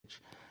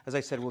As I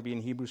said, we'll be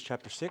in Hebrews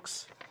chapter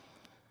 6.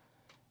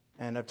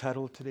 And I've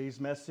titled today's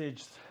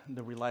message,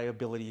 The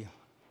Reliability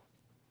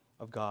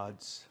of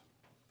God's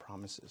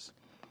Promises.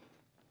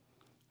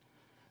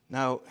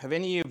 Now, have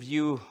any of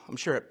you, I'm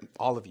sure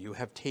all of you,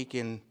 have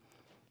taken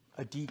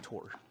a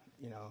detour?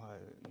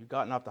 You've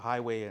gotten off the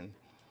highway and,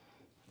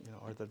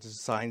 or there's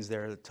signs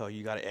there that tell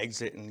you got to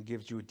exit and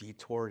gives you a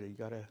detour. You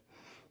got to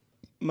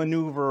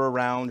maneuver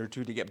around or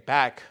two to get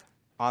back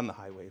on the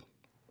highway.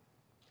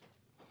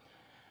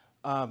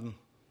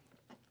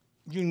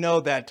 You know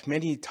that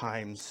many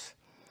times,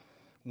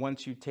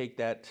 once you take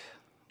that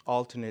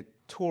alternate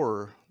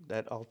tour,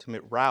 that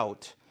ultimate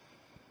route,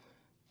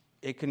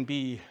 it can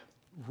be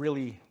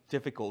really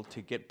difficult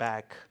to get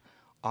back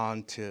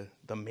onto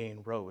the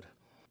main road.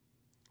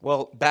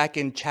 Well, back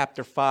in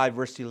chapter 5,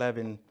 verse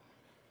 11,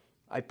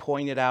 I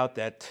pointed out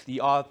that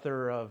the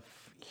author of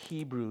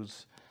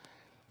Hebrews,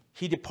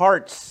 he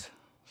departs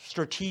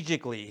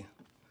strategically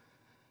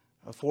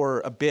for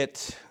a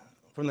bit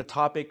from the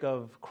topic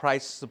of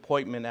Christ's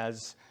appointment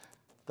as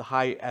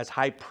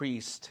high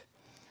priest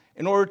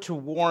in order to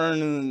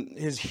warn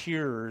his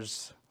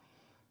hearers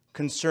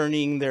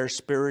concerning their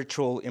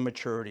spiritual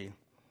immaturity.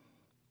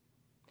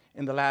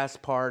 In the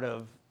last part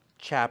of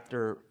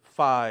chapter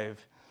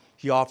 5,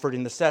 he offered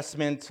an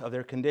assessment of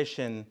their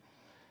condition.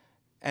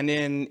 And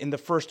in the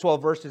first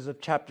 12 verses of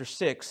chapter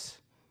 6,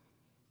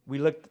 we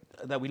looked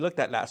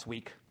at last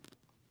week,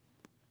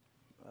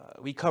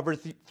 we covered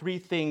three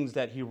things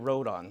that he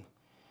wrote on.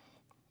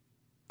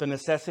 The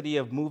necessity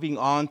of moving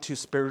on to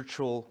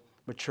spiritual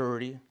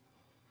maturity,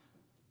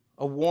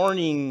 a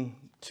warning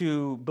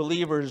to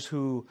believers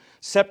who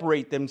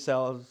separate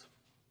themselves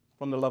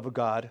from the love of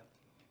God,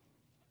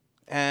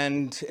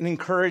 and his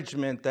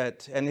encouragement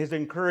that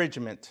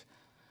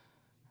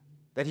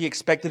he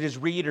expected his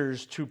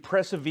readers to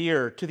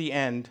persevere to the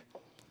end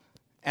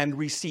and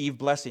receive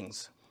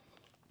blessings.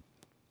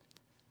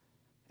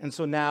 And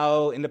so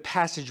now in the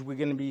passage we're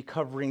going to be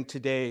covering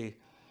today,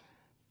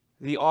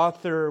 the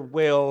author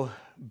will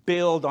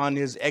build on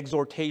his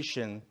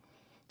exhortation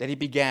that he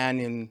began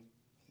in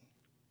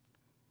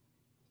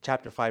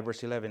chapter 5,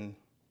 verse 11,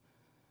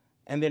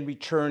 and then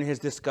return his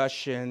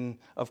discussion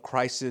of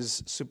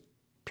Christ's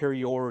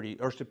superiority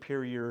or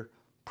superior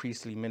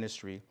priestly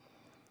ministry.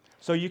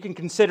 So you can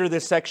consider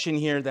this section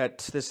here,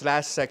 this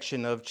last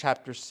section of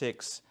chapter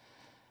 6,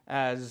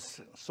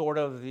 as sort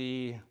of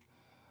the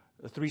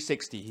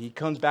 360. He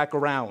comes back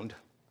around.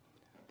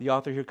 The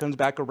author here comes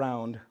back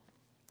around,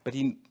 but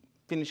he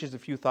finishes a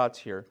few thoughts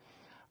here.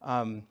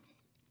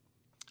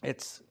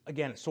 It's,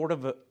 again, sort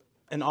of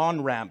an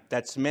on-ramp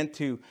that's meant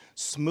to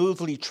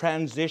smoothly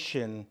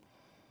transition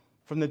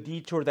from the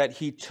detour that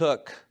he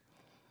took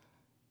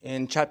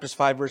in chapters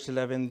 5, verse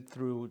 11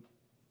 through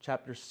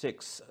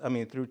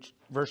through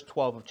verse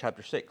 12 of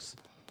chapter 6,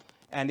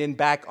 and then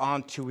back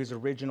onto his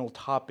original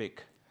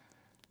topic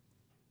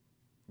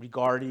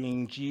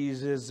regarding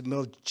Jesus'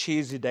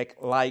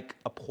 Melchizedek-like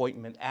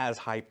appointment as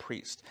high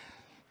priest.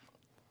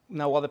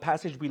 Now, while the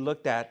passage we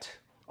looked at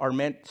are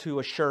meant to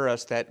assure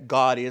us that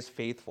God is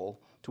faithful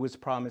to his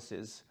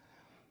promises,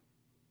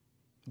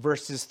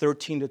 verses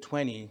 13 to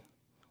 20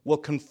 will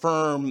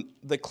confirm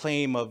the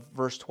claim of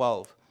verse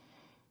 12,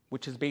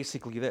 which is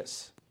basically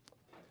this: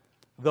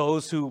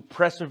 those who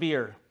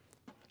persevere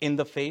in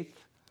the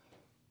faith,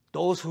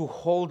 those who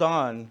hold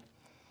on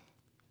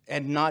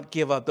and not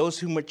give up, those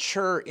who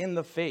mature in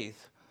the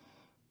faith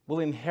will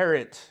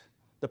inherit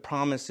the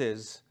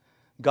promises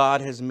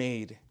God has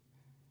made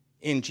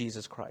in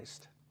Jesus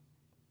Christ.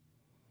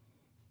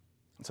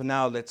 So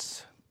now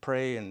let's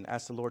pray and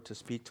ask the Lord to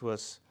speak to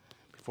us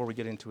before we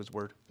get into his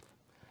word.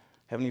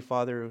 Heavenly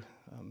Father,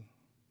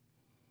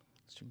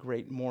 it's a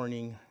great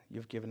morning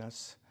you've given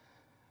us,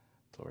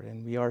 Lord,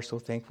 and we are so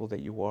thankful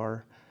that you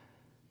are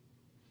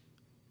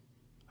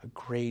a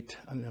great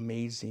and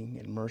amazing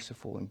and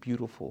merciful and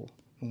beautiful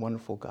and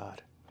wonderful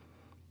God.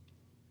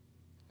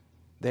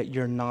 That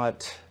you're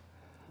not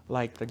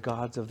like the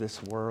gods of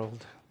this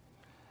world.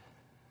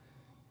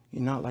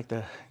 You're not like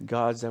the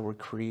gods that were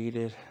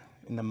created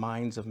in the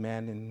minds of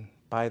men and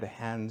by the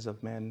hands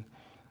of men,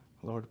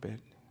 Lord, but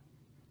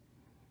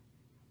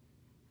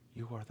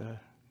you are the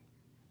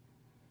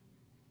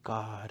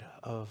God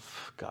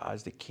of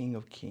gods, the King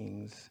of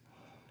kings,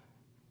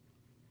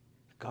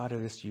 God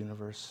of this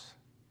universe.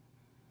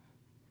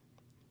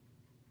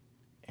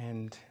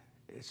 And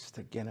it's just,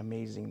 again,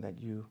 amazing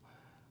that you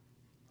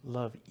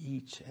love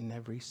each and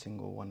every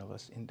single one of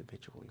us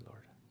individually,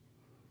 Lord.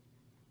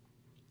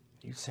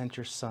 You sent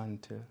your Son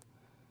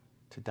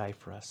to die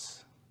for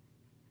us,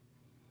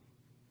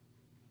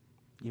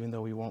 even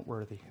though we weren't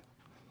worthy.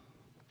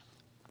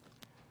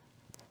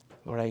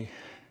 Lord, I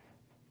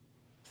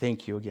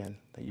thank you again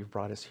that you've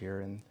brought us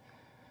here, and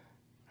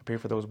I pray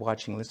for those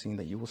watching, listening,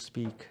 that you will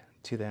speak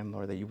to them,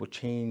 Lord, that you will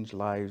change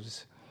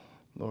lives,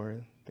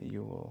 Lord, that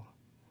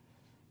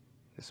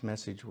this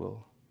message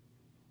will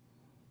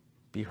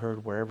be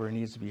heard wherever it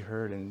needs to be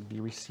heard and be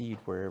received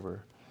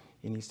wherever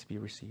it needs to be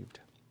received.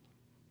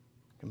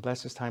 And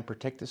bless this time,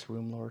 protect this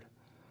room, Lord.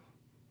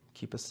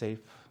 Keep us safe.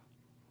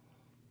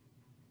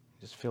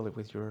 Just fill it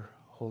with your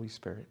Holy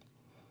Spirit.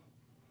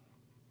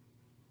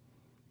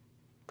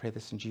 Pray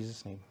this in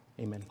Jesus' name.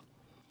 Amen.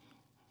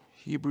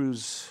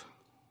 Hebrews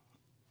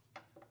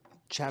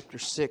chapter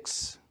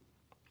 6,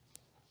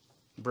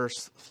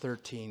 verse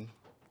 13.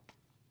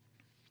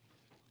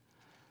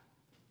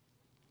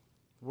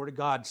 The Word of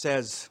God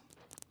says,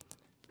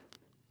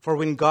 "For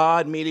when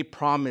God made a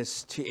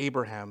promise to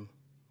Abraham,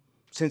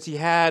 since he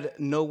had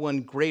no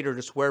one greater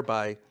to swear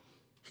by,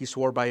 he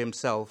swore by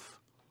himself,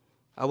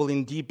 'I will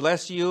indeed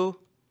bless you,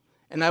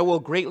 and I will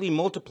greatly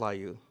multiply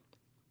you.'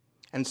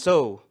 And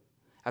so,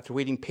 after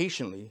waiting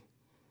patiently,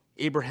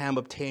 Abraham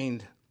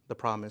obtained the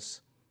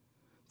promise.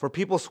 For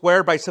people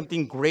swear by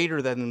something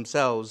greater than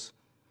themselves,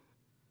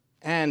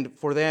 and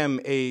for them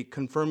a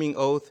confirming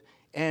oath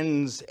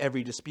ends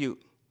every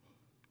dispute.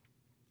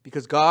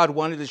 Because God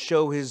wanted to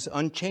show his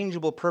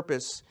unchangeable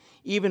purpose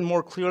even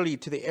more clearly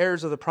to the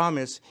heirs of the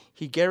promise,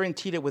 he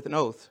guaranteed it with an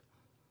oath,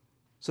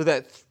 so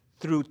that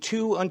through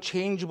two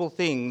unchangeable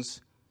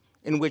things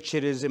in which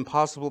it is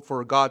impossible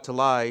for God to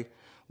lie,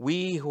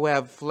 we who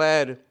have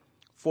fled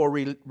for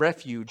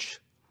refuge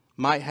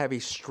might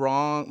have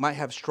strong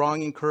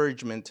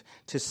encouragement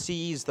to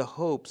seize the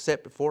hope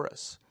set before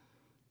us.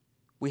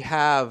 We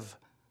have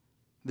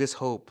this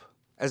hope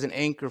as an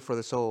anchor for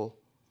the soul,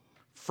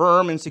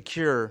 firm and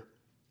secure.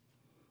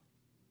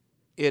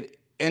 It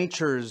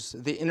enters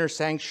the inner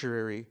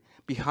sanctuary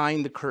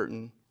behind the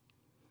curtain.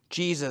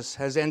 Jesus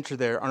has entered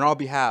there on our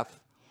behalf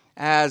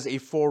as a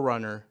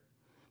forerunner,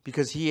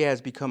 because he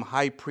has become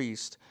high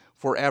priest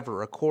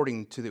forever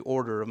according to the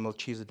order of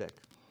Melchizedek."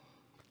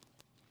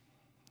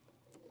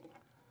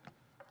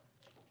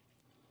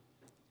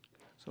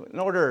 So in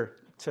order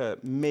to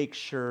make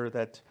sure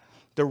that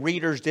the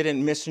readers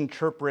didn't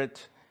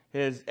misinterpret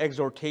his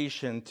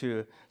exhortation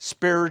to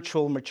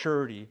spiritual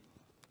maturity,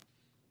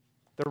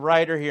 the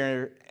writer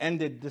here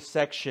ended this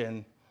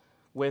section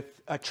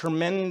with a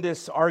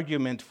tremendous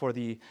argument for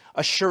the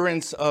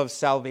assurance of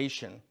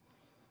salvation.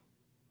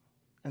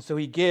 And so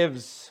he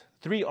gives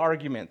 3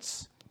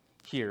 arguments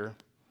here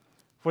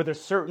for the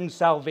certain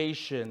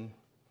salvation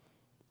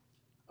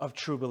of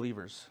true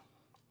believers.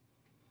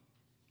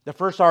 The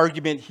first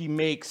argument he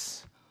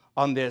makes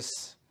on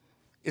this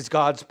is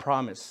God's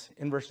promise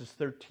in verses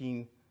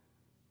 13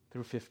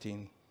 through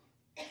 15.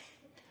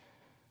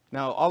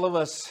 Now, all of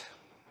us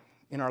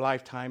in our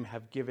lifetime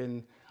have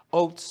given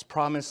oaths,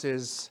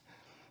 promises.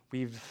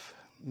 We've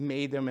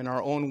made them in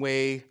our own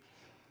way.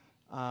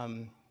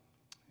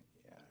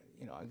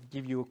 I'll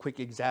give you a quick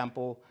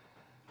example.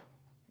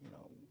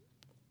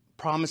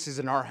 Promises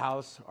in our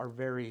house are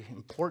very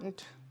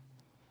important,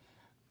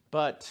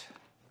 but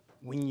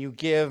when you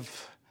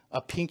give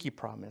a pinky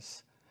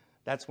promise,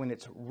 that's when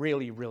it's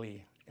really,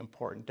 really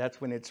important. That's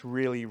when it's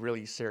really,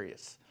 really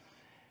serious.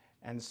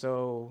 And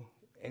so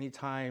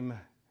anytime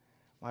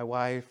my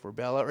wife or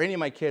Bella or any of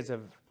my kids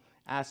have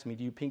asked me,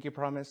 "Do you pinky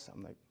promise?"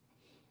 I'm like,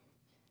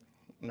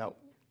 no.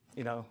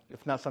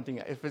 If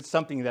it's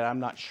something that I'm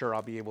not sure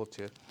I'll be able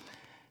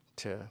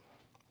to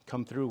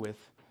come through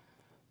with,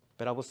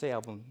 but I will say I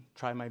will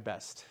try my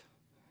best.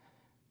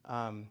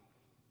 And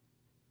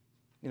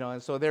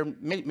so there,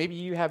 maybe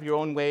you have your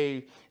own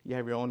way. You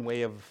have your own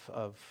way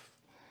of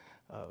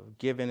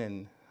giving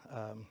and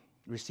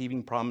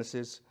receiving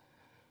promises.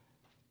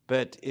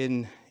 But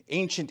in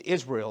ancient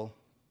Israel,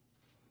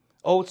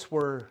 oaths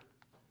were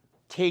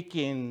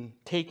taken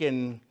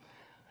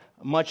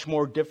much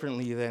more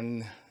differently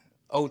than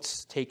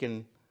oaths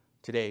taken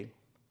today.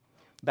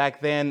 Back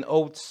then,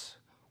 oaths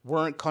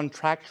weren't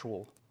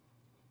contractual,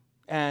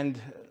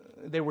 and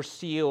they were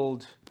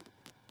sealed,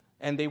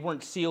 and they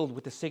weren't sealed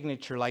with a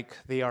signature like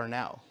they are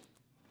now.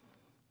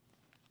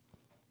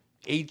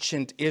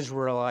 Ancient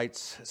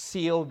Israelites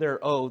sealed their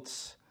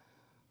oaths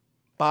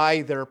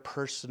by their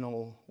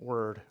personal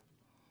word,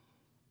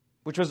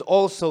 which was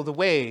also the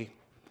way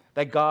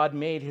that God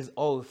made his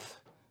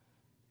oath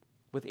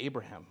with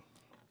Abraham.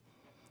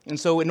 And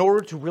so in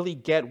order to really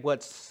get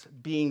what's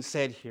being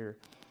said here,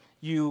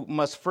 you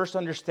must first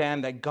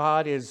understand that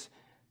God is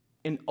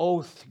an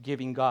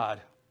oath-giving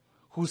God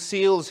who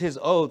seals his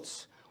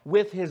oaths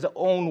with his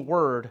own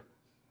word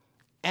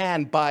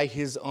and by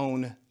his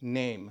own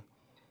name.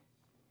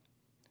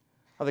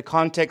 Now, the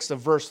context of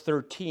verse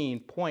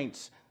 13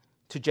 points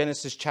to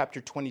Genesis chapter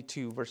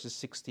 22, verses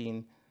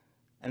 16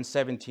 and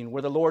 17,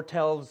 where the Lord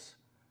tells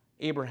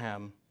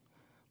Abraham,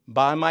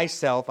 "By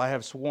myself I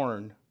have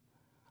sworn,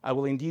 I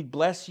will indeed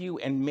bless you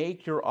and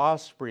make your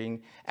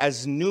offspring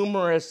as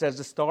numerous as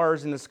the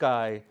stars in the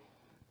sky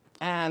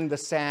and the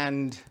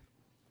sand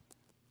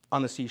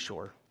on the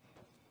seashore."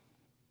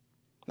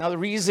 Now, the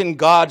reason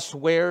God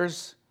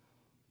swears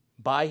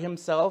by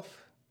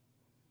himself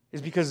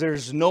is because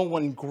there's no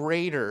one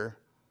greater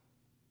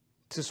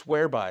to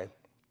swear by,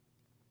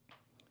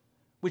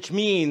 which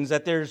means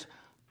that there's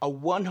a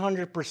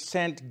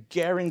 100%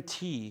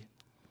 guarantee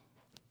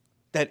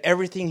that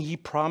everything he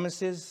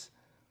promises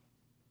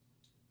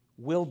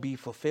will be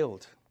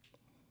fulfilled.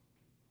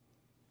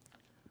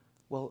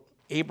 Well,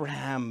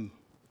 Abraham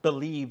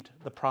believed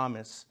the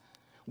promise,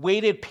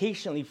 waited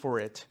patiently for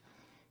it,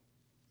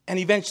 and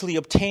eventually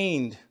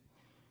obtained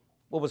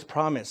what was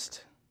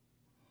promised.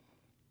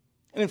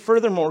 And then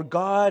furthermore,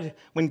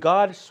 when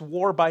God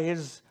swore by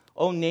his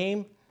own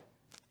name,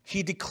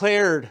 he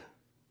declared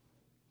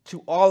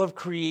to all of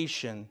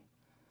creation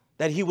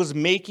that he was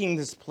making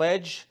this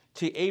pledge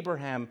to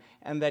Abraham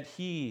and that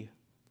he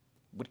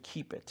would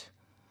keep it.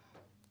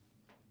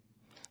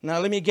 Now,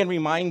 let me again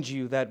remind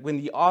you that when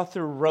the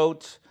author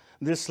wrote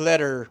this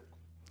letter,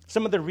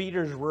 some of the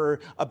readers were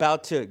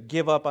about to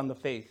give up on the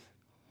faith.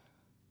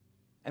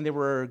 And they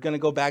were going to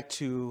go back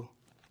to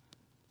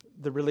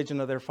the religion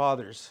of their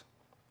fathers.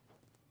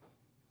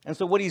 And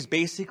so what he's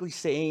basically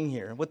saying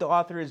here, what the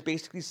author is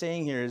basically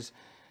saying here is,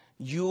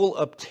 you'll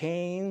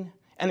obtain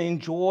and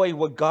enjoy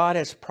what God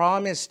has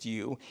promised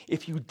you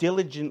if you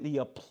diligently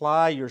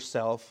apply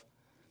yourself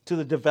to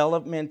the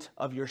development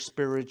of your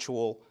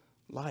spiritual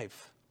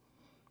life.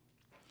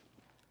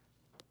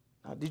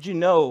 Now, did you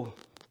know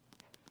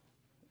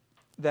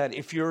that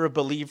if you're a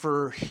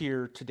believer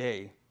here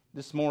today,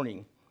 this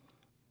morning,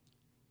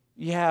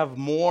 you have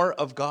more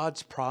of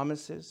God's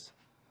promises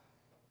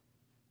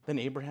than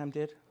Abraham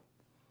did?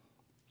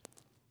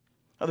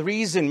 Now, the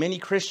reason many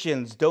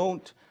Christians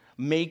don't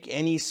make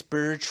any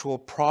spiritual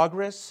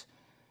progress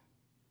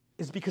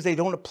is because they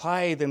don't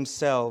apply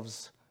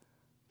themselves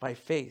by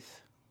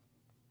faith.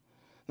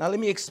 Now, let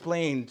me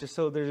explain, just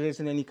so there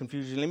isn't any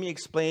confusion, let me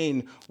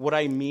explain what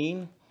I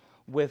mean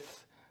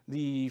with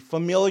the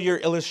familiar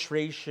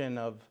illustration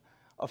of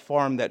a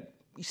farm that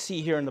we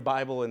see here in the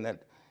Bible and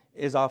that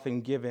is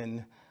often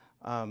given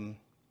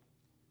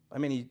by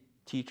many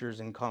teachers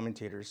and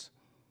commentators.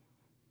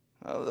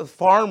 The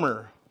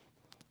farmer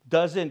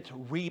doesn't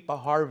reap a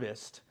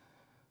harvest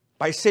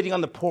by sitting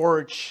on the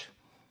porch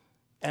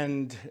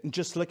and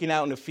just looking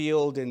out in the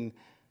field and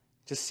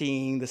just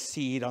seeing the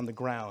seed on the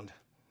ground,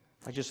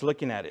 by just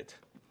looking at it.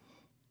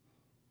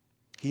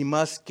 He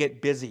must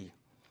get busy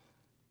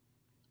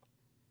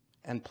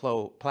and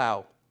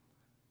plow.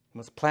 He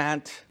must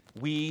plant,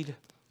 weed,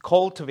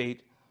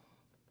 cultivate,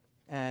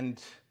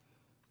 and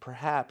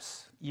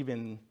perhaps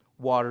even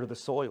water the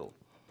soil.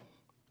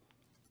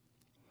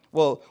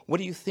 Well, what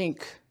do you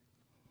think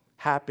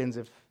happens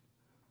if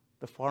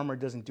the farmer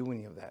doesn't do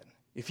any of that?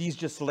 If he's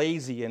just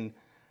lazy and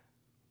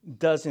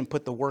doesn't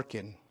put the work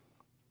in?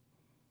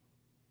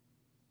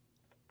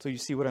 So you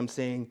see what I'm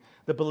saying?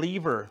 The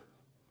believer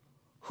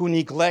who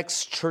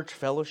neglects church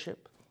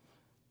fellowship,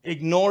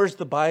 ignores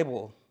the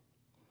Bible,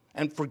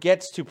 and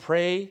forgets to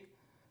pray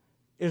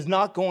is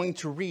not going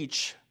to reap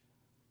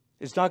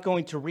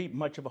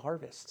much of a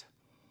harvest.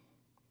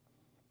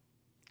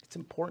 It's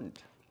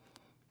important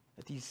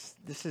that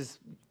this is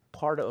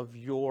part of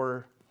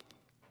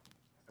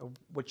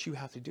what you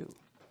have to do,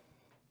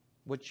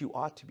 what you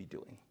ought to be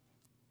doing.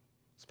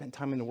 Spend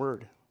time in the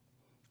Word,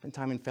 spend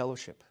time in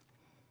fellowship,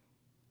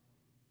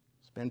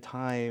 spend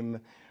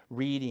time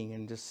reading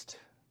and just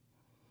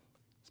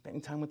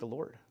spending time with the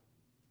Lord.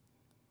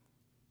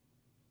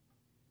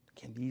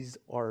 Again, these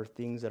are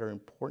things that are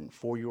important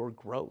for your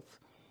growth.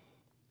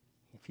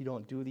 If you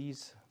don't do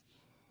these,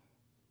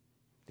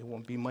 there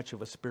won't be much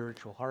of a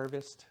spiritual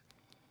harvest.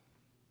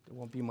 There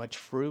won't be much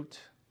fruit.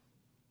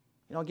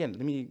 Again,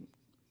 let me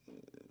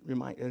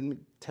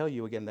tell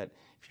you again that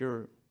if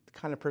you're the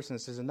kind of person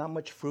that says, there's not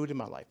much fruit in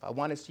my life, I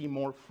want to see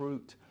more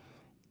fruit.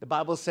 The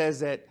Bible says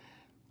that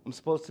I'm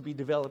supposed to be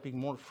developing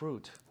more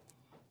fruit.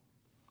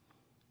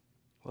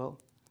 Well,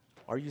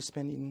 are you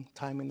spending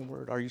time in the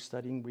Word? Are you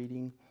studying,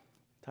 reading,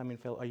 time in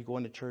fellowship? Are you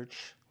going to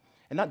church?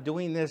 And not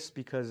doing this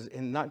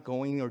and not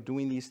going or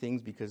doing these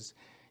things because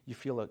you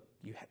feel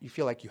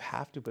like you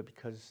have to, but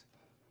because,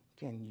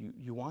 again,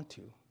 you want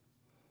to.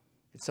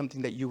 It's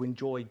something that you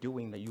enjoy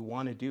doing, that you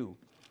want to do.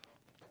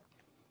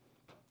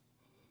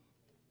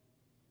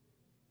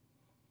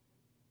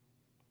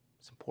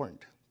 It's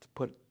important to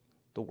put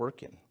the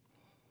work in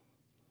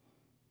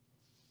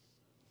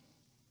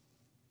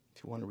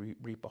if you want to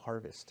reap a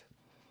harvest.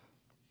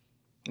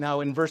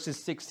 Now, in verses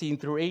 16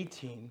 through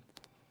 18,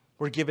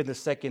 we're given the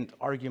second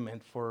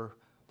argument for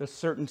the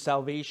certain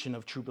salvation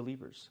of true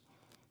believers,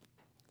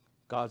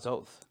 God's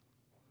oath.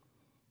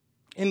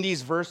 In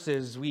these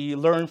verses, we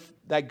learn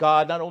that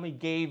God not only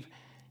gave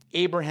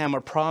Abraham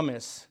a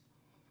promise,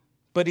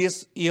 but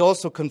he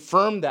also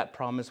confirmed that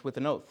promise with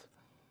an oath.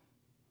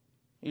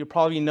 You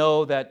probably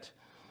know that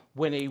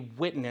when a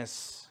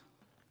witness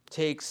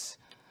takes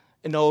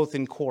an oath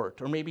in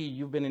court, or maybe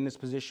you've been in this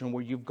position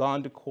where you've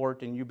gone to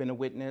court and you've been a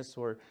witness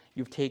or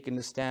you've taken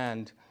the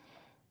stand,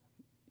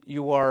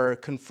 you are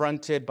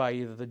confronted by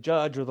either the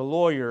judge or the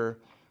lawyer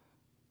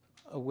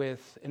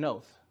with an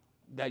oath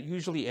that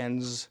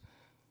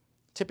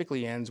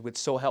typically ends with,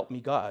 "So help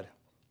me God."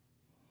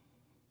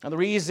 Now, the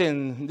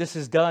reason this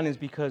is done is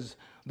because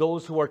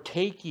those who are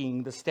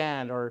taking the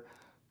stand are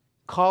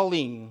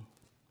calling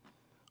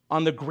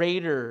on the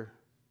greater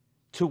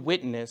to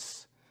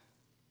witness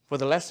for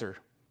the lesser.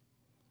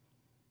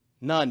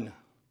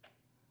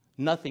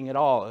 Nothing at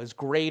all is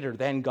greater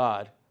than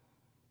God.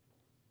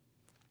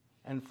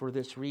 And for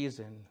this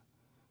reason,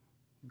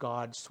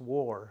 God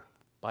swore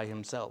by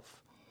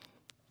himself.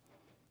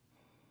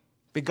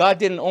 But God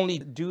didn't only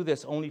do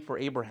this only for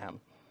Abraham.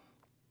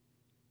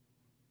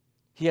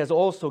 He has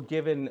also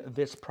given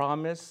this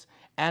promise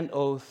and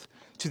oath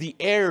to the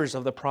heirs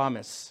of the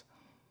promise,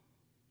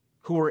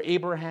 who were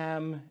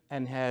Abraham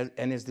and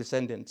his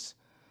descendants.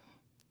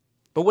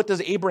 But what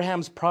does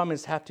Abraham's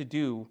promise have to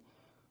do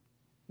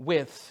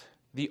with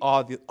the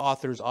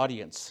author's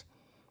audience?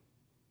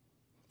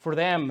 For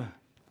them,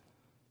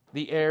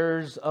 the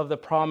heirs of the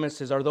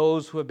promises are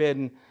those who have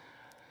been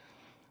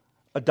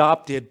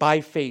adopted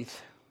by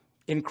faith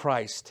in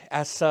Christ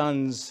as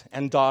sons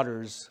and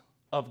daughters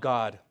of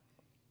God.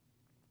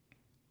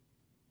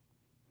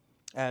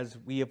 As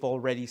we have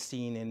already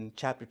seen in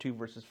chapter 2,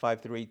 verses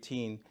 5 through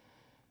 18,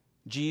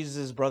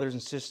 Jesus' brothers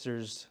and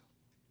sisters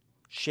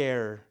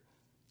share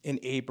in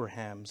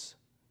Abraham's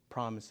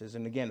promises.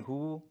 And again,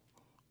 who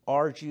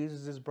are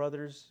Jesus'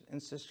 brothers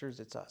and sisters?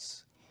 It's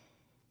us.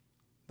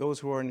 Those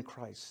who are in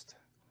Christ.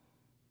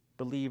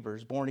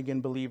 Believers, born-again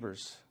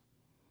believers.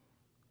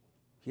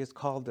 He has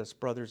called us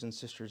brothers and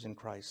sisters in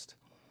Christ.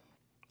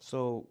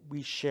 So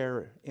we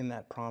share in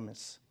that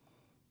promise.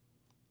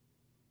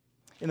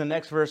 In the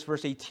next verse,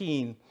 verse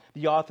 18,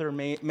 the author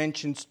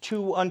mentions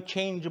two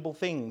unchangeable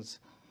things.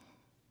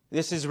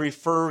 This is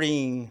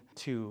referring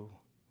to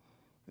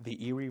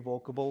the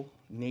irrevocable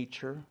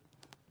nature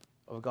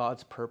of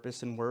God's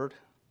purpose and word,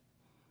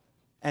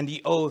 and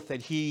the oath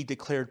that he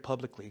declared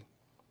publicly.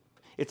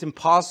 It's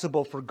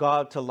impossible for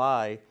God to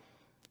lie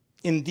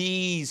in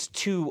these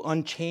two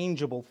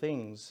unchangeable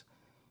things.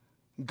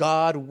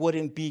 God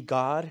wouldn't be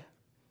God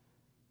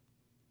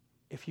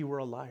if he were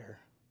a liar.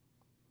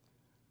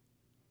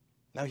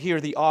 Now here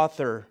the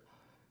author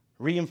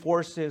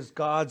reinforces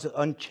God's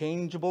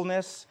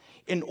unchangeableness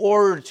in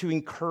order to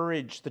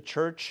encourage the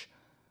church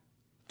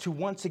to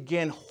once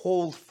again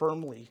hold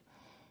firmly.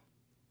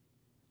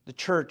 The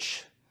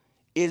church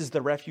is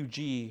the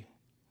refugee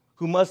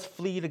who must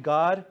flee to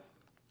God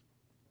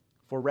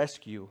for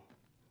rescue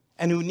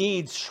and who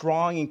needs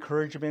strong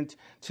encouragement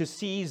to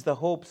seize the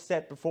hope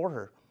set before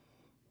her.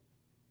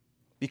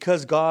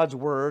 Because God's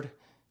word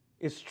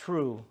is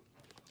true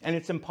and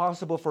it's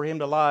impossible for him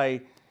to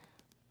lie,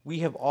 we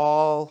have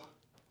all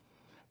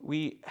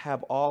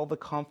the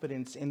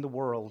confidence in the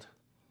world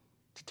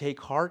to take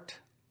heart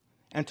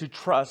and to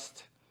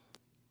trust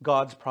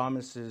God's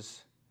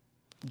promises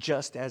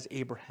just as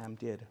Abraham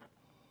did.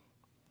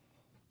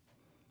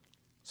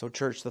 So,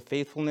 church, the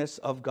faithfulness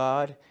of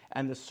God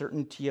and the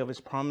certainty of his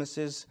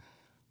promises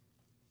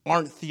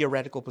aren't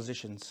theoretical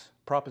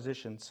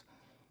propositions.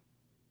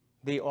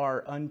 They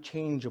are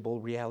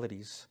unchangeable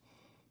realities.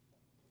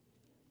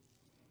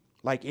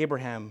 Like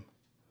Abraham,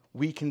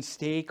 we can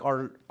stake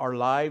our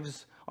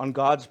lives on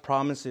God's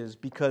promises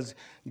because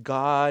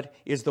God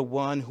is the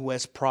one who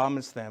has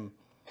promised them.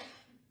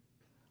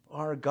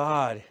 Our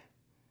God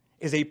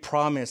is a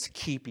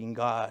promise-keeping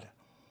God.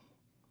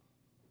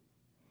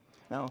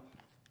 Now,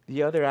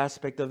 the other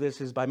aspect of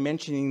this is by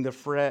mentioning the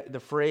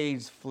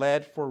phrase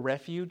fled for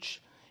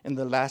refuge in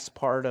the last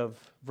part of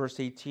verse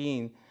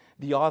 18,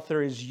 the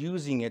author is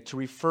using it to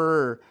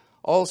refer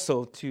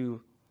also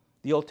to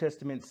the Old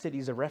Testament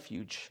cities of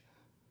refuge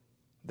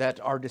that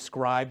are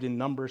described in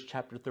Numbers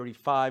chapter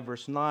 35,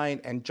 verse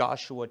 9, and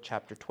Joshua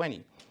chapter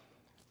 20.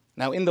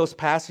 Now, in those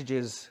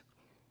passages,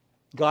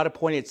 God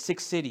appointed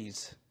 6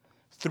 cities,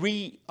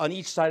 3 on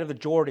each side of the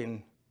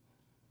Jordan,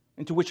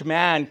 into which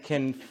man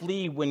can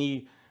flee when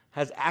he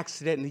has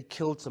accidentally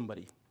killed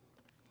somebody.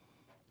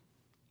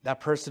 That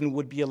person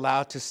would be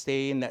allowed to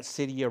stay in that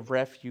city of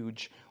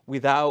refuge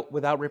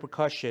without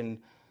repercussion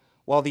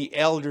while the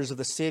elders of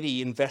the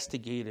city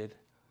investigated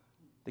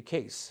the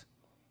case.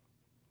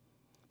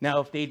 Now,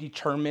 if they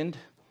determined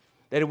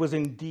that it was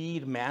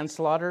indeed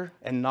manslaughter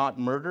and not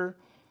murder,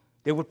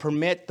 they would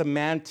permit the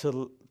man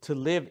to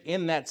live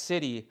in that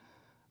city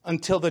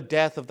until the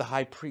death of the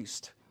high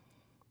priest.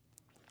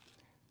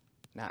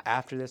 Now,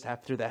 after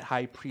that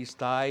high priest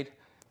died,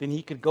 then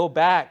he could go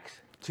back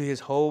to his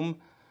home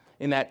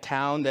in that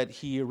town that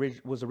he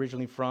was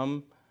originally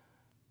from.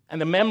 And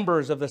the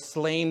members of the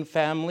slain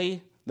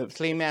family, the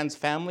slain man's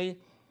family,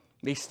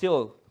 they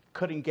still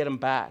couldn't get him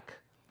back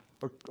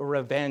or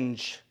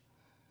revenge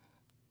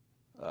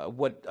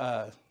what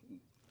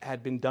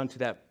had been done to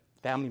that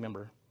family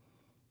member.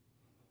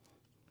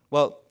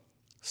 Well,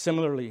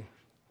 similarly,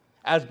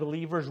 as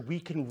believers, we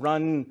can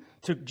run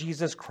to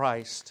Jesus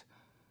Christ,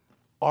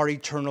 our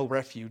eternal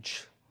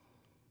refuge.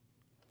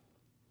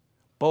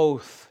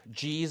 Both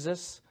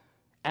Jesus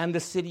and the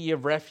city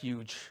of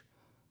refuge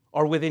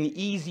are within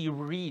easy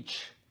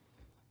reach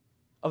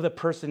of the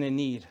person in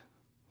need.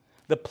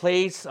 The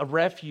place of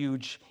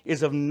refuge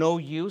is of no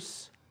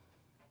use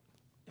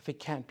if it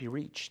can't be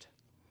reached.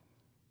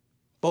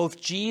 Both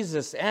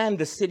Jesus and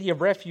the city of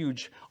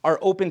refuge are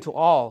open to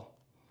all,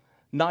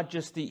 not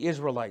just the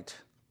Israelite.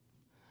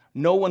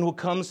 No one who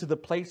comes to the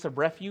place of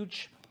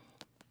refuge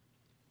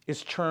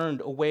is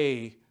turned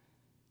away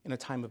in a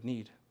time of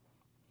need.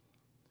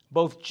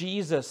 Both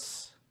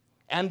Jesus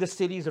and the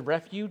cities of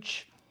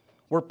refuge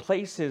were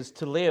places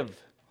to live.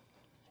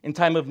 In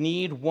time of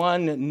need,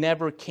 one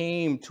never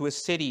came to a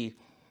city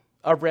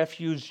a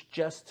refuge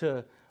just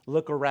to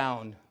look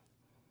around,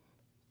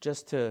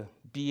 just to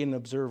be an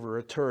observer,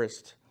 a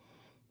tourist.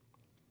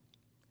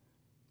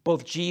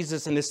 Both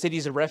Jesus and the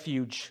cities of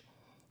refuge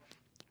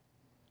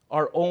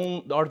are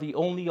the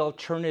only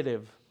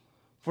alternative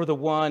for the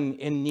one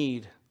in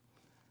need.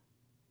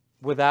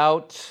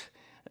 Without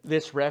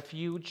this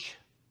refuge,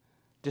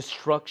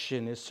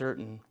 destruction is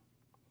certain.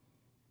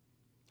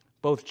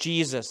 Both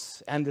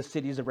Jesus and the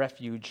cities of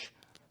refuge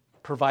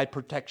provide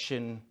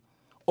protection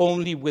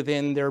only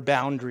within their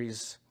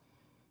boundaries.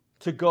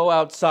 To go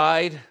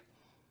outside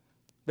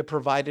the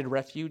provided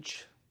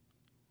refuge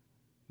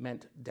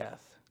meant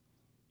death.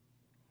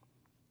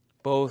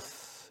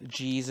 Both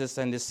Jesus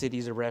and the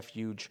cities of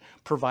refuge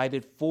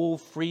provided full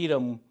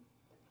freedom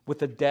with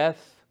the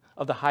death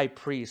of the high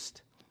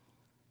priest.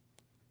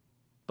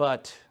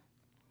 But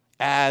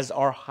as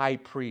our high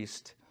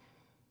priest,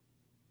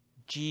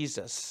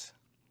 Jesus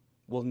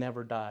will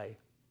never die.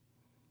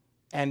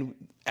 And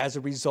as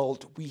a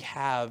result, we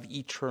have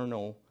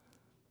eternal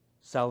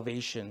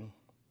salvation.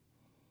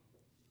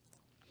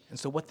 And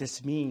so what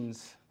this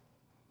means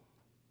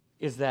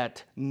is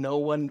that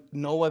no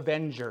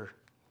avenger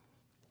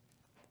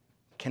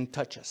can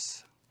touch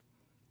us.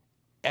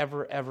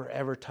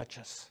 Ever touch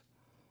us.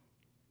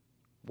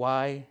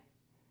 Why?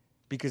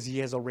 Because he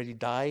has already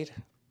died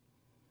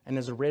and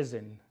has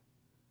arisen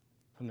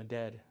from the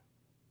dead.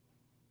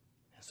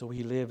 And so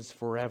he lives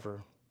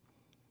forever.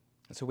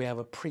 And so we have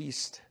a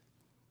priest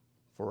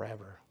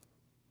forever.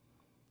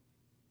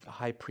 A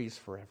high priest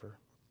forever.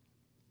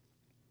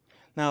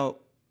 Now,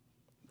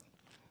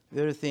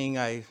 the other thing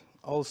I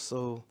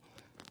also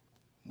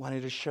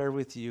wanted to share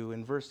with you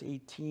in verse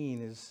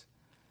 18 is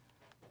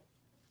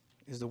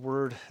the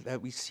word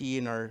that we see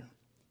in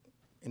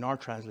our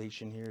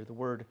translation here, the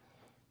word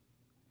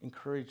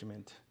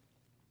encouragement.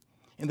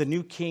 In the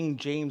New King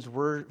James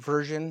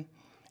Version,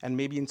 and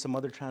maybe in some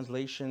other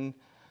translation,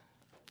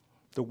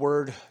 the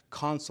word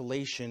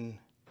consolation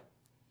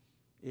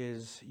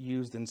is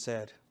used and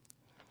said.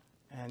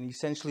 And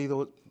essentially,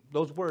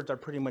 those words are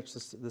pretty much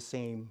the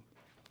same,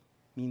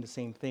 mean the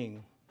same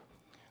thing.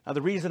 Now,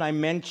 the reason I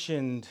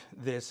mentioned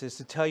this is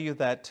to tell you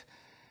that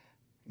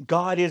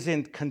God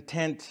isn't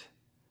content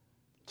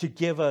to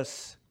give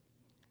us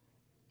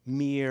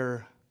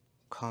mere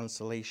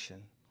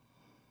consolation.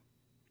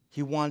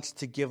 He wants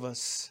to give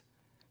us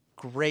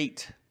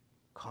great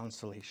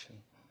consolation.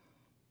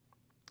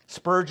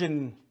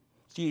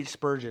 C.H.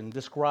 Spurgeon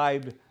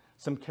described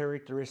some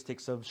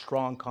characteristics of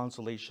strong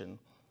consolation.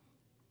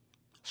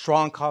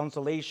 Strong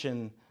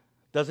consolation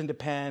doesn't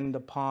depend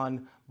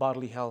upon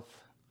bodily health.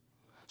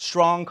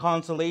 Strong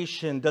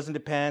consolation doesn't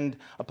depend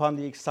upon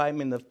the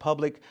excitement of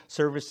public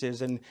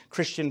services and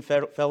Christian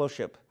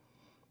fellowship.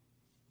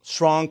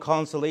 Strong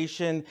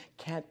consolation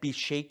can't be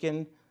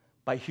shaken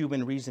by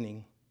human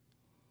reasoning.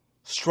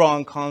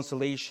 Strong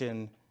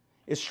consolation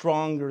is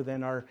stronger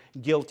than our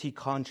guilty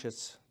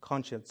conscience.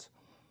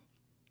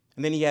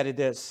 And then he added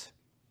this.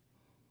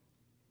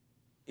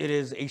 It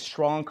is a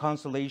strong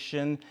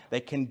consolation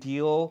that can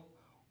deal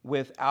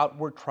with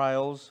outward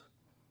trials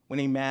when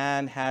a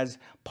man has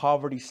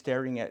poverty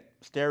staring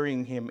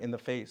him in the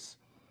face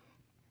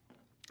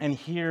and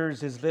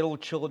hears his little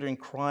children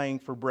crying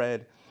for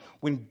bread,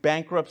 when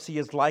bankruptcy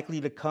is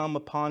likely to come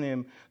upon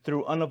him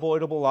through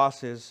unavoidable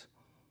losses,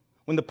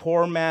 when the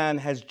poor man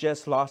has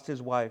just lost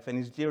his wife and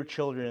his dear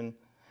children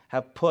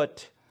have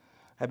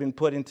been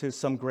put into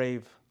some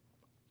grave,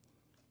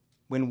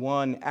 when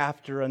one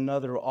after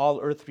another all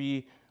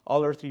earthly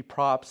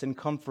props and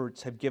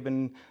comforts have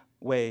given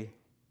way.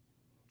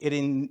 It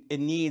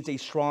needs a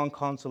strong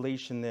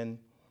consolation then,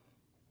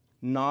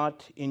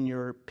 not in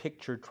your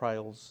picture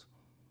trials,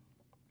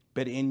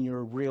 but in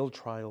your real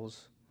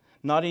trials.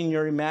 Not in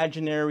your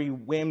imaginary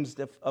whims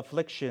of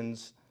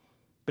afflictions,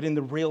 but in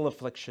the real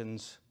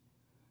afflictions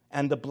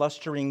and the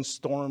blustering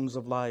storms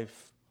of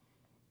life.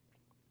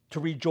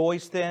 To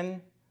rejoice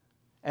then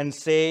and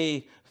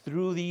say,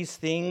 through these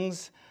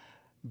things,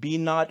 be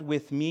not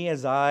with me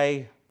as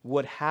I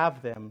would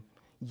have them,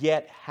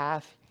 yet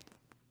hath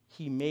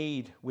he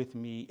made with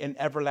me an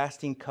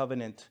everlasting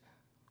covenant,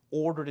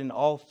 ordered in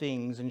all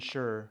things and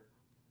sure.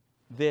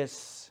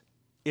 This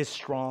is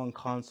strong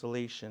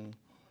consolation.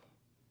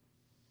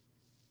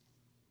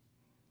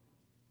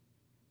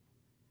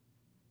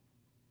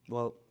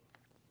 Well,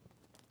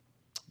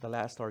 the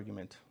last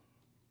argument,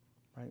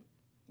 right?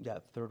 Yeah,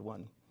 third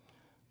one.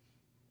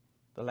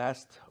 The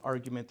last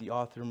argument the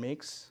author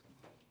makes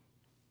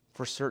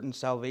for certain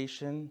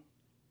salvation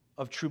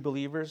of true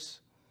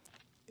believers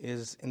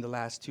is in the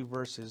last two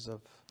verses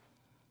of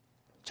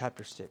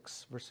chapter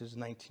 6, verses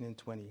 19 and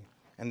 20,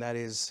 and that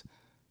is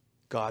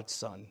God's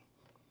Son.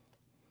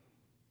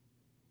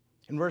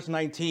 In verse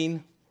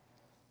 19,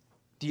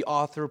 the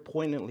author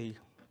poignantly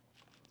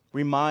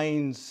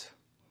reminds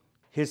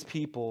his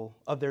people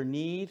of their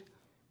need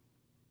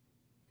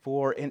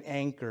for an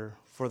anchor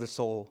for the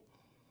soul.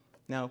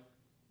 Now,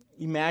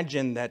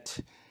 imagine that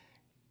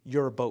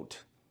you're a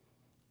boat,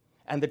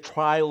 and the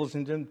trials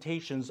and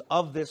temptations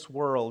of this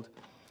world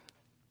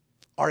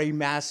are a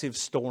massive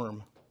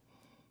storm.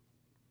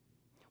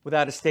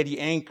 without a steady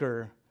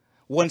anchor,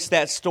 once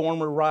that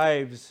storm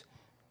arrives,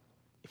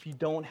 if you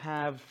don't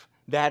have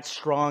a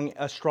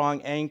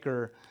strong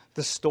anchor,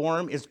 the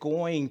storm is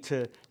going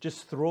to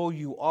just throw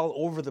you all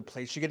over the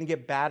place. You're going to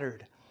get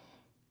battered.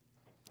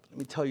 Let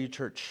me tell you,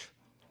 church,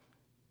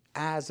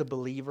 as a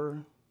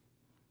believer,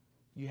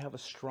 you have a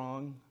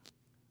strong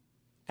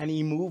and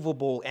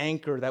immovable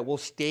anchor that will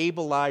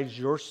stabilize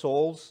your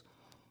souls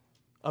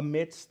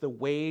amidst the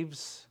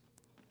waves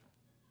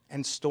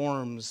and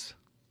storms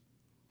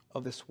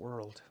of this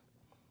world.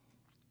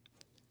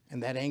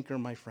 And that anchor,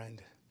 my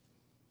friend,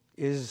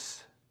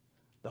 is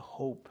the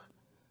hope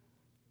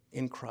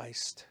in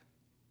Christ.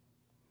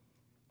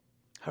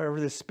 However,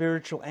 the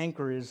spiritual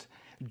anchor is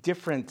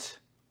different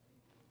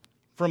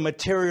from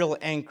material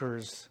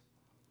anchors,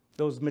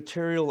 those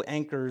material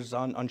anchors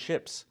on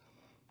ships.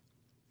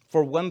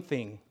 For one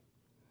thing,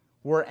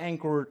 we're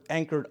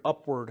anchored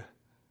upward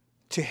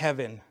to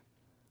heaven,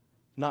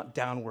 not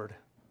downward.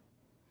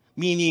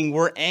 Meaning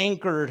we're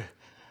anchored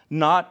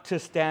not to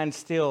stand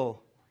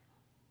still,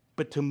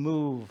 but to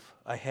move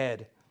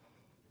ahead.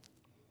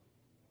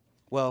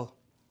 Well,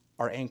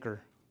 our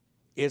anchor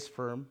is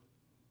firm,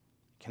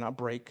 cannot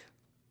break,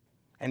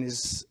 and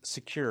is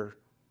secure,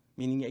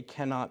 meaning it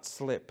cannot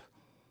slip.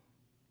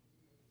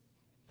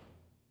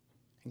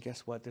 And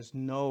guess what? There's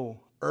no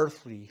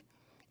earthly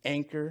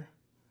anchor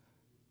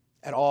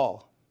at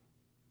all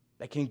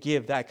that can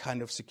give that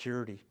kind of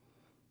security.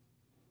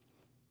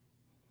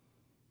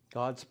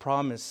 God's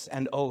promise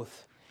and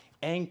oath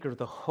anchor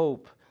the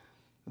hope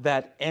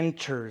that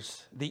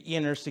enters the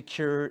inner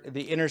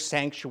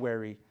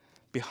sanctuary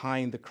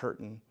behind the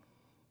curtain.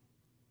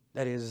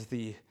 That is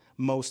the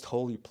most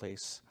holy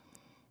place.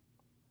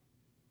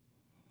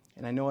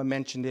 And I know I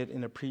mentioned it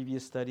in a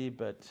previous study,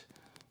 but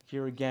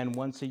here again,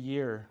 once a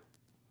year,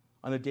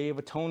 on the Day of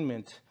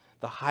Atonement,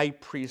 the high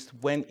priest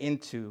went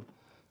into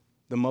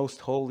the most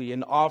holy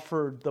and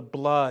offered the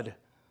blood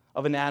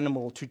of an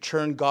animal to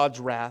turn God's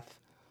wrath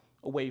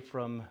away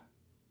from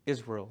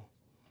Israel.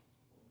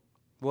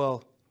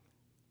 Well,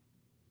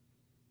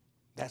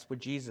 that's what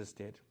Jesus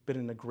did, but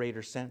in a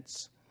greater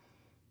sense.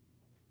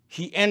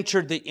 He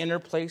entered the inner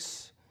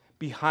place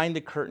behind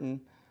the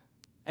curtain,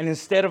 and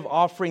instead of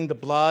offering the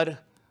blood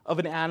of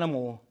an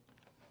animal,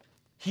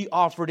 he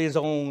offered his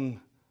own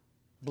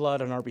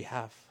blood on our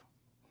behalf.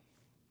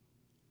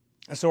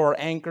 And so our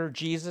anchor,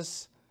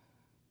 Jesus,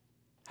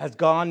 has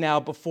gone now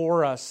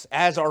before us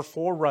as our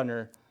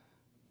forerunner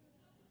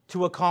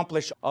to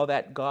accomplish all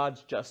that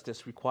God's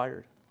justice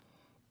required.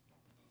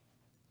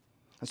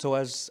 And so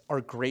as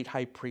our great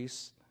high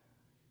priest,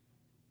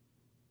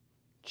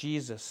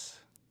 Jesus,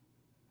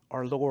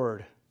 our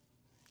Lord,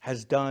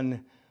 has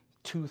done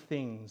two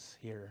things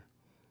here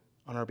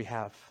on our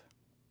behalf.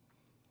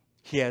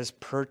 He has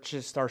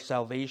purchased our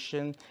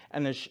salvation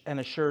and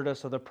assured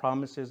us of the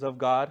promises of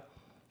God.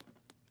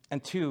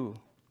 And two,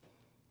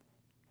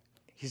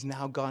 he's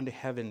now gone to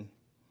heaven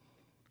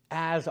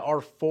as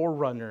our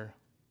forerunner,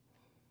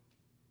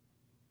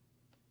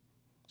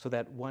 so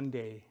that one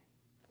day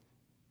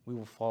we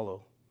will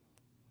follow.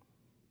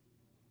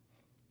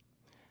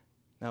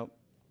 Now,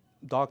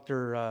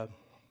 Dr.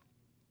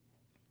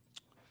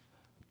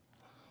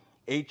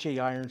 H.A.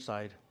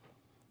 Ironside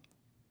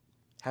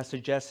has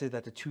suggested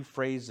that the two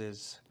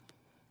phrases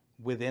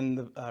within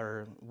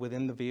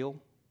the veil,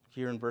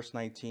 here in verse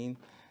 19,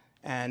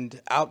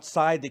 and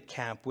outside the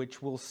camp,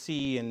 which we'll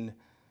see when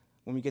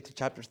we get to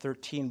chapter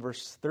 13,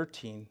 verse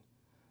 13,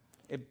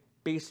 it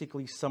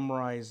basically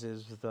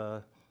summarizes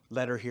the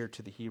letter here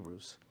to the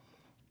Hebrews.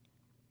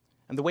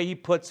 And the way he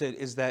puts it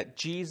is that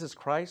Jesus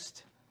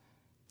Christ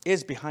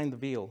is behind the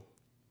veil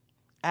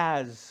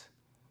as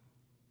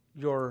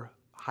your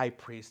high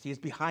priest. He is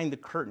behind the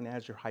curtain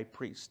as your high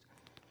priest.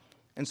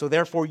 And so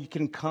therefore you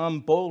can come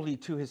boldly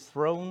to his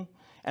throne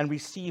and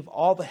receive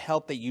all the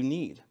help that you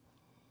need.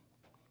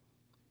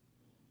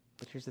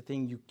 But here's the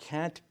thing, you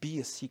can't be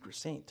a secret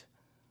saint.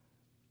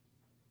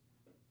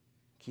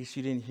 In case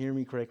you didn't hear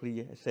me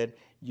correctly, I said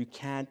you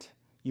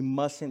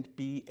mustn't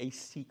be a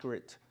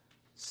secret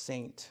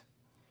saint.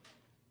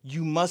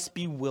 You must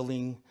be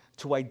willing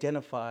to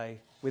identify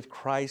with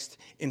Christ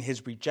in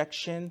his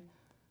rejection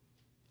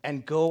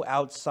and go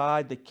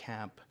outside the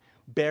camp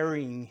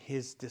bearing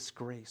his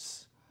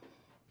disgrace.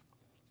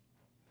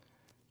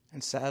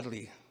 And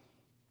sadly,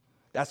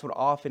 that's what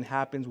often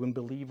happens when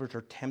believers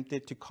are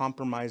tempted to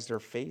compromise their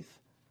faith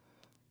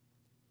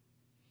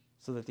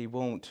so that they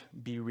won't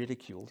be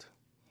ridiculed.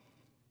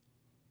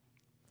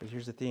 But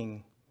here's the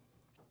thing.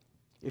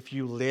 If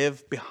you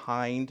live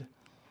behind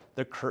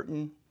the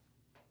curtain,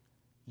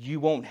 you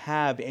won't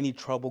have any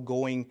trouble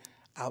going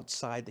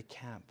outside the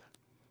camp.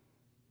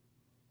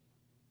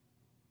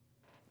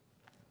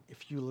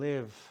 If you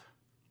live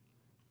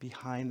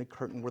behind the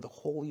curtain where the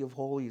Holy of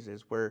Holies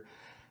is, where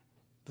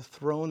the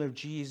throne of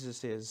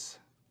Jesus is,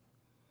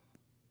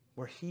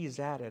 where he's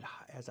at it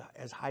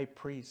as high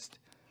priest,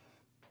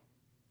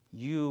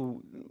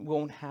 you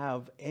won't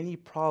have any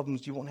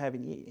problems, you won't have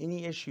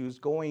any issues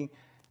going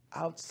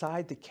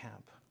outside the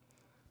camp,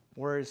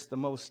 where it's the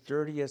most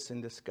dirtiest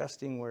and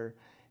disgusting, where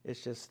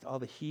it's just all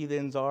the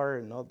heathens are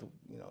and all the,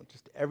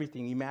 just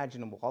everything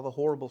imaginable, all the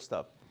horrible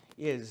stuff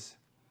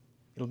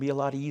it'll be a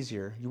lot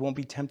easier. You won't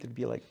be tempted to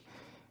be like,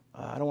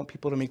 I don't want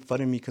people to make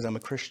fun of me because I'm a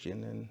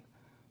Christian. And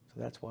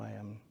so that's why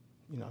I'm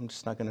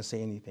just not going to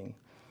say anything.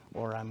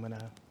 Or I'm going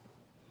to,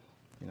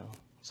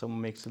 someone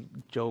makes a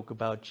joke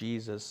about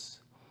Jesus,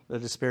 a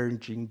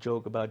disparaging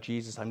joke about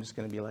Jesus. I'm just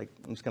going to be like,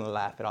 I'm just going to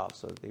laugh it off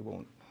so that they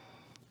won't,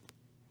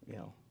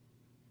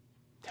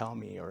 tell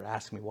me or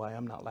ask me why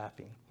I'm not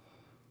laughing.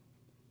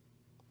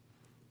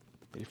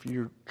 But if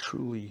you're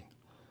truly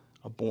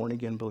a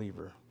born-again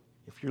believer,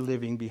 if you're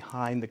living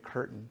behind the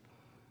curtain,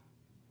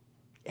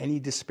 any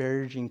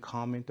disparaging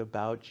comment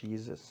about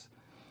Jesus,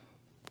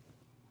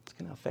 it's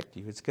going to affect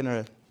you.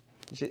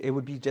 It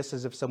would be just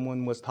as if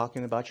someone was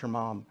talking about your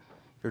mom,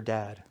 your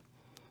dad,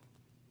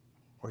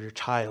 or your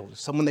child,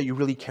 someone that you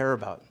really care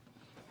about.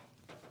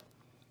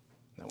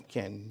 Now,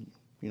 again,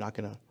 you're not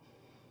going to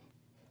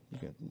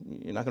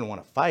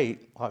want to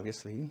fight,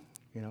 obviously,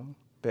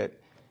 but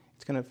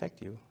it's going to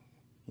affect you.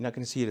 You're not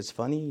going to see it as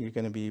funny. You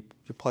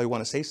probably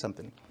want to say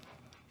something.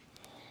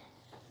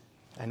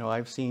 I know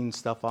I've seen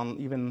stuff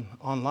even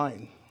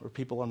online where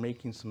people are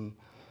making some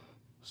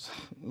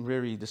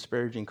very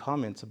disparaging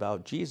comments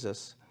about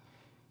Jesus.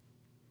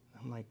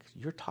 I'm like,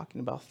 you're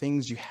talking about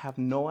things you have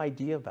no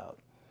idea about.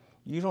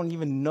 You don't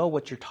even know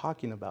what you're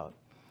talking about.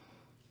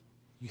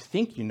 You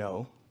think you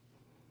know,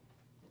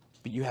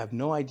 but you have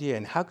no idea.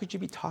 And how could you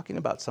be talking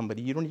about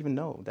somebody you don't even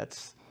know?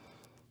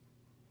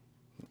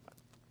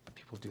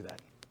 People do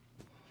that.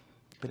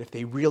 But if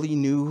they really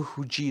knew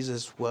who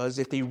Jesus was,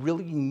 if they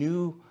really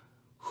knew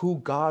who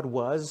God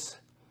was,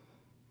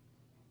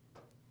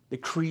 the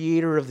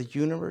creator of the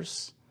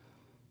universe,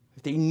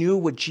 if they knew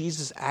what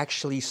Jesus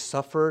actually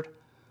suffered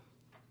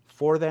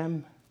for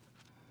them,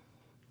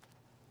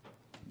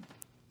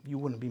 you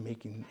wouldn't be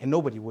making, and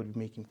nobody would be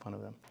making fun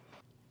of them.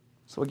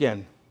 So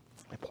again,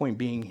 my point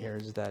being here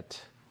is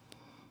that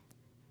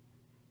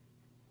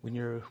when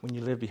you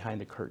live behind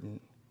the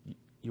curtain,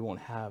 you won't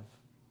have,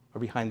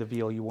 or behind the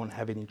veil, you won't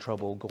have any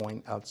trouble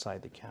going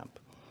outside the camp.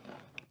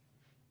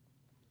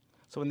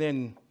 So, and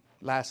then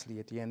lastly,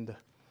 at the end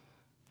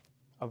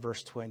of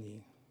verse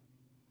 20,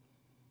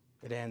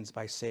 it ends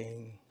by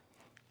saying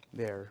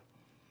there,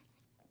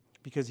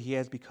 because he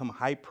has become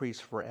high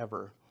priest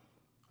forever,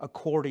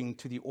 according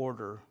to the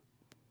order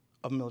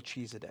of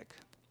Melchizedek.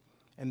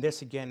 And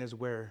this again is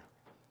where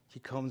he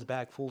comes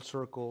back full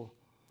circle,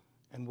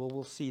 and what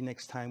we'll see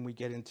next time we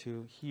get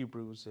into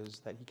Hebrews is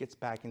that he gets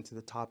back into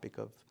the topic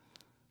of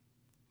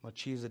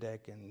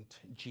Melchizedek and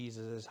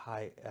Jesus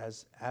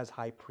as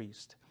high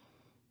priest.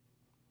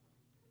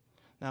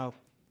 Now,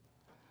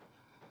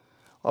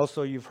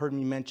 also you've heard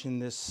me mention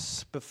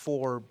this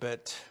before,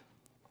 but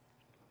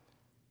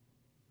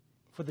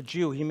for the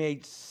Jew, he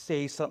may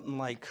say something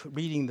like,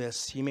 reading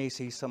this, he may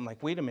say something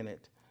like, wait a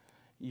minute,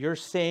 you're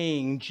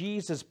saying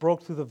Jesus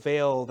broke through the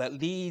veil that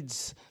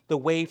leads the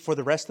way for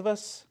the rest of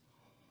us?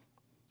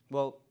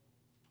 Well,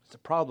 it's a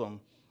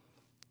problem.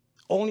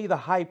 Only the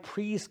high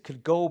priest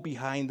could go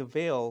behind the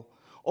veil.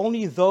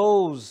 Only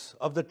those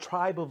of the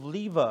tribe of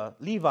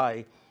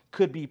Levi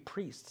could be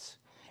priests.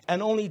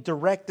 And only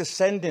direct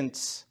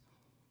descendants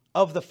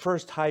of the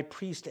first high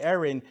priest,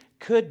 Aaron,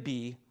 could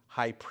be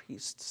high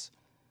priests.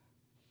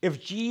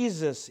 If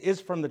Jesus is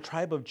from the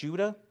tribe of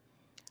Judah,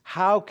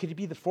 how could he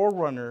be the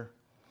forerunner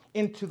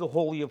into the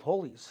Holy of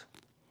Holies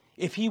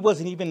if he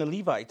wasn't even a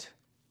Levite?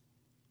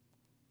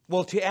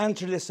 Well, to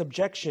answer this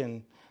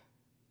objection,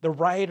 the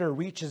writer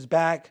reaches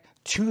back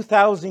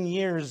 2,000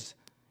 years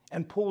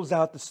and pulls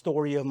out the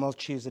story of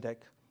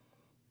Melchizedek.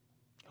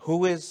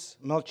 Who is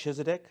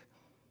Melchizedek?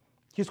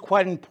 He's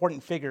quite an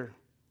important figure.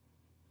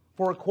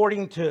 For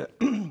according to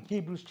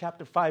Hebrews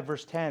chapter 5,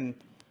 verse 10,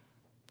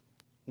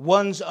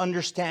 one's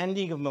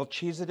understanding of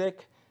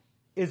Melchizedek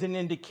is an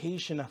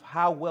indication of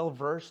how well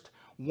versed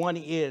one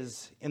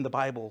is in the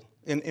Bible,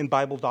 in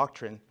Bible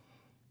doctrine.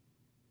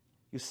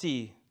 You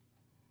see,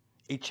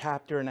 a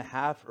chapter and a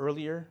half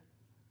earlier,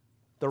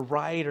 the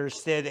writer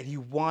said that he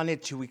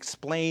wanted to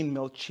explain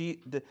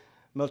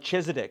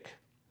Melchizedek,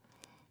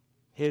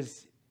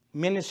 his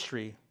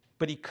ministry,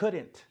 but he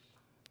couldn't.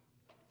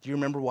 Do you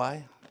remember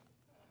why?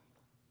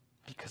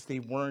 Because they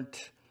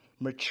weren't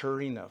mature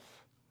enough.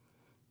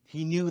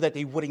 He knew that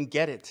they wouldn't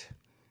get it.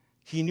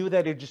 He knew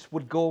that it just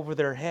would go over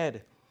their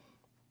head.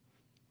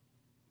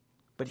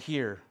 But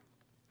here,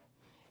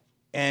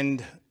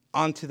 and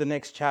on to the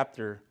next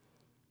chapter,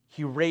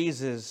 he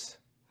raises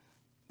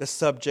the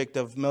subject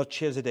of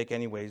Melchizedek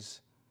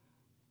anyways,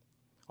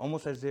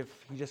 almost as if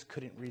he just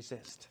couldn't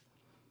resist.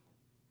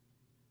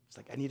 It's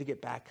like, I need to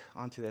get back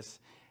onto this.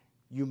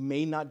 You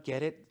may not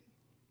get it.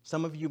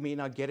 Some of you may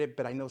not get it,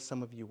 but I know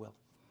some of you will.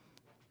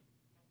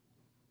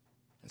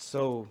 And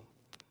so,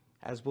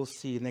 as we'll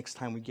see next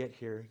time we get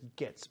here, he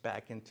gets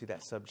back into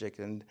that subject.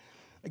 And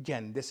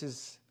again, this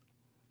is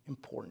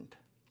important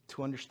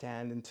to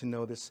understand and to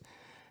know. This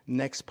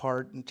next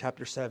part in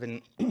chapter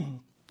 7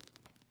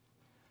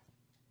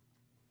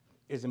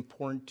 is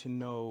important to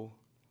know,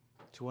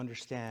 to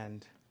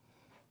understand,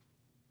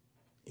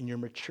 in your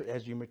mature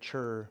as you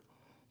mature,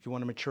 if you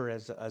want to mature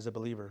as a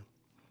believer.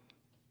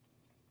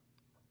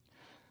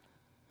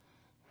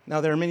 Now,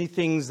 there are many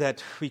things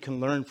that we can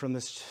learn from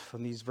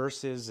these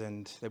verses,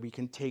 and that we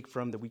can take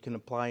from, that we can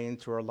apply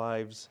into our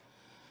lives.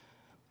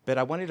 But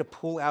I wanted to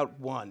pull out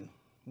one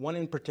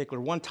in particular,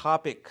 one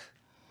topic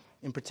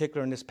in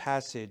particular in this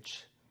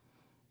passage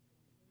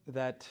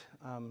that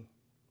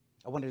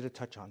I wanted to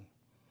touch on.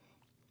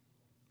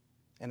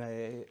 And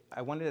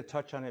I wanted to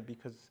touch on it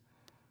because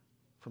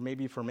for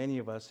many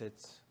of us,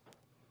 it's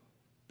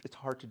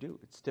hard to do.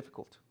 It's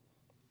difficult.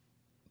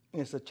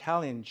 And it's a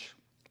challenge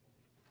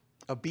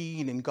of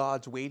being in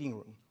God's waiting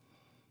room.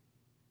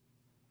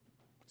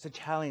 It's a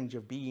challenge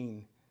of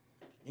being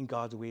in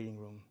God's waiting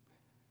room.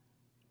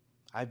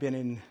 I've been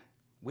in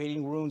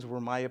waiting rooms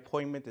where my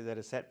appointment is at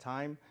a set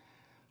time,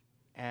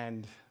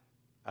 and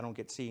I don't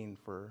get seen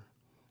for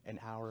an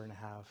hour and a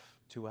half,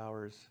 2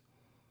 hours,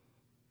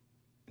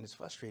 and it's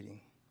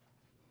frustrating.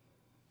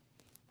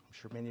 I'm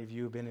sure many of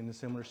you have been in a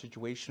similar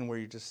situation where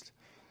you just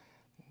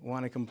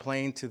want to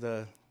complain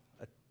to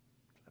a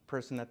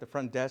person at the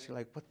front desk. You're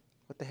like, what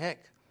the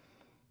heck?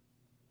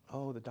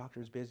 Oh, the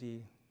doctor's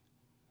busy.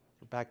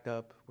 We're backed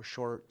up. We're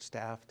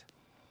short-staffed.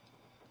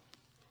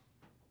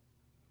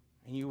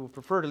 And you would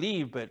prefer to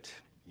leave, but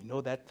you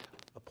know that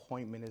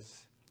appointment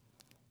is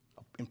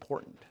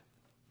important.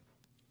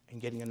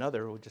 And getting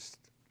another will just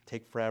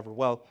take forever.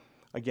 Well,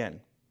 again,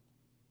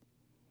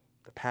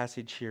 the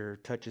passage here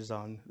touches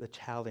on the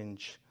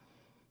challenge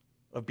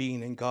of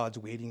being in God's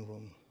waiting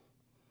room.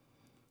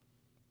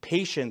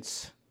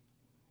 Patience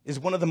is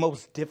one of the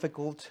most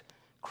difficult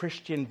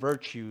Christian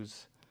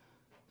virtues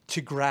to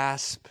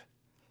grasp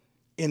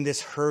in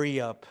this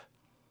hurry-up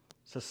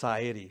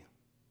society,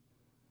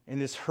 in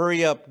this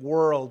hurry-up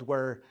world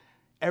where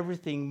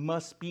everything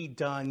must be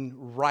done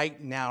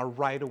right now,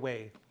 right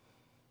away.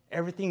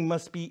 Everything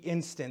must be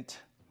instant.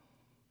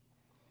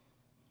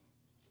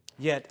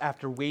 Yet,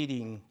 after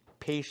waiting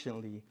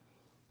patiently,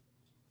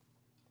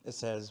 it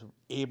says,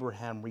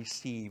 Abraham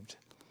received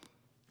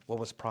what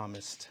was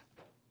promised.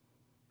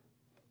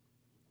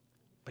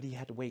 But he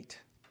had to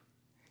wait.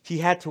 He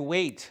had to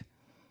wait.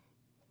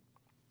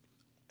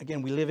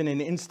 Again, we live in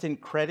an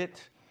instant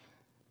credit,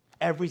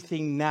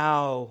 everything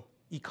now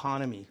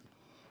economy.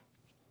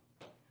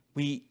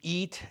 We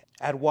eat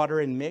at water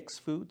and mix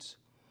foods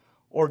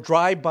or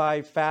drive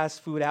by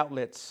fast food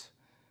outlets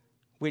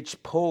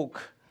which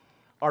poke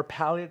our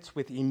palates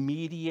with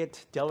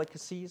immediate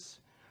delicacies,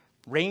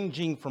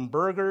 ranging from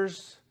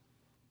burgers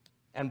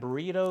and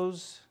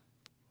burritos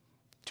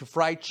to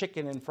fried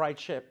chicken and fried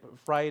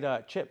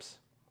chips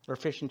or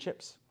fish and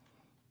chips.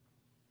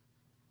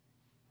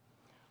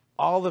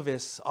 All of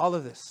this,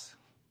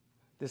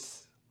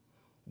 this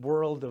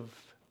world of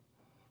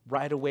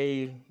right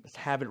away, let's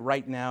have it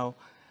right now,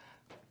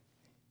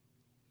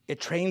 it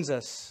trains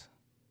us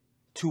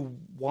to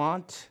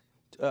want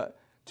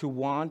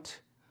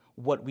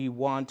what we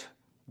want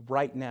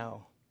right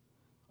now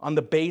on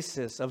the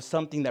basis of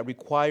something that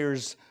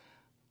requires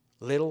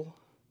little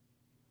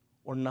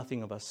or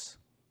nothing of us.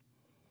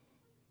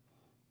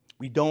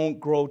 We don't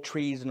grow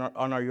trees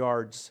on our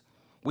yards.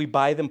 We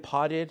buy them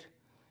potted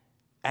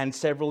and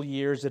several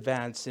years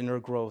advanced in their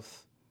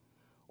growth,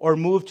 or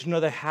move to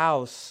another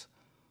house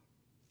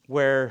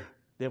where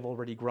they've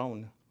already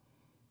grown.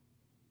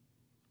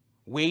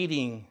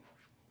 Waiting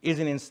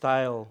isn't in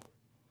style,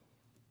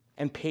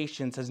 and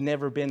patience has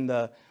never been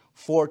the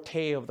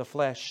forte of the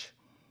flesh.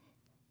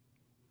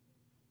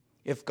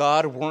 If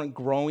God weren't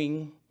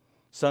growing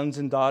sons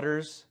and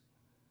daughters,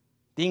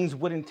 things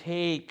wouldn't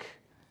take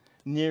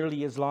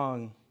nearly as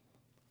long.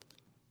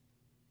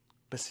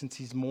 But since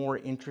He's more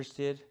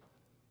interested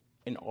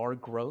in our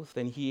growth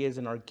than He is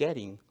in our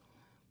getting,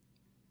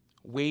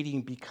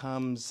 waiting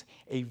becomes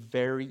a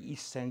very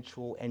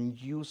essential and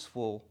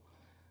useful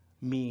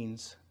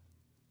means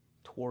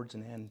towards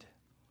an end.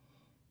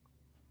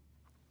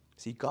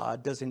 See,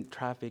 God doesn't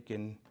traffic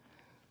and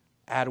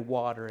add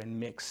water and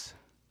mix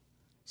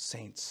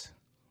saints.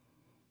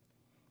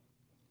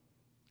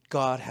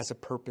 God has a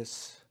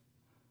purpose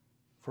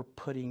for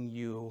putting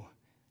you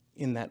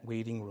in that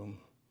waiting room.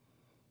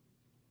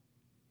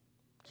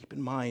 Keep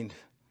in mind,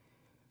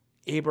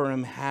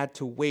 Abraham had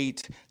to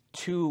wait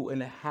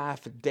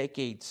 2.5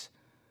 decades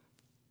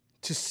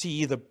to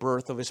see the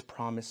birth of his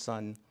promised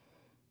son.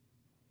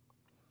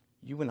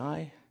 You and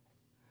I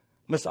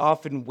must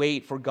often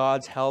wait for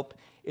God's help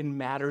in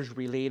matters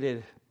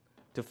related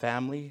to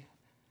family,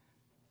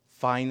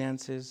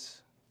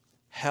 finances,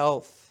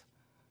 health,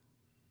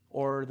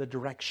 or the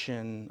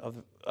direction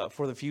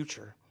for the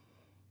future.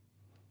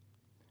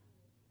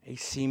 A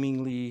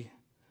seemingly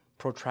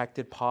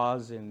protracted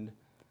pause in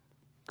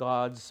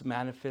God's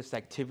manifest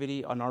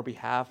activity on our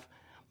behalf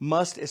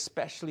must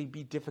especially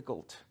be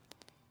difficult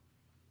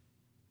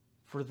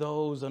for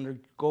those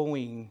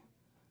undergoing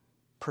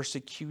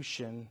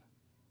persecution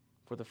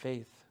for the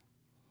faith.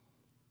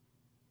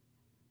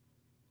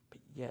 But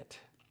yet,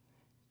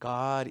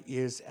 God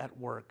is at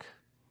work.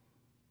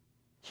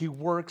 He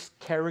works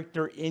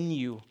character in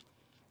you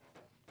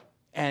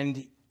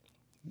and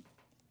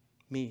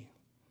me.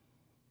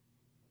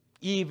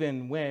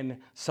 even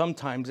when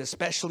sometimes,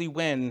 especially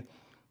when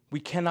we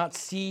cannot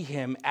see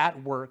him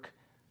at work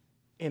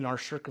in our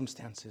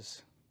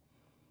circumstances.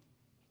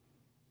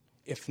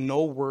 If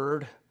no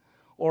word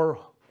or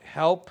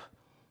help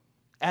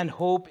and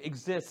hope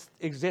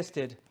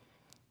existed,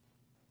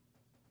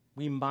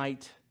 we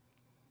might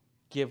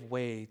give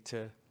way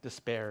to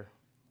despair.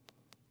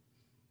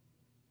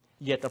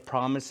 Yet the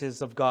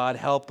promises of God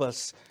help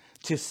us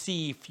to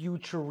see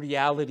future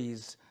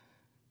realities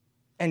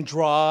and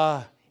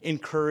draw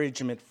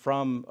encouragement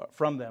from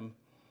them.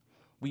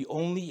 We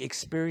only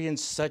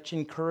experience such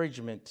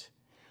encouragement.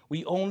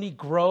 We only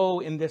grow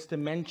in this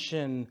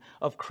dimension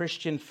of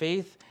Christian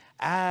faith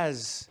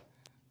as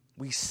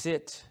we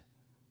sit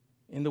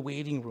in the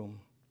waiting room.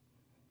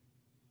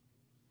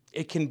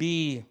 It can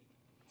be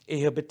a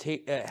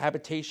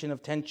habitation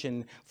of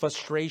tension,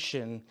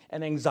 frustration,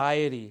 and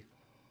anxiety.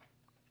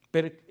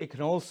 But it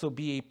can also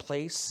be a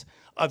place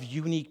of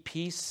unique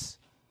peace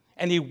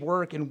and a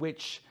work in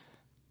which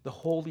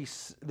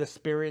the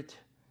Spirit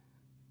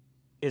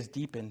is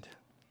deepened.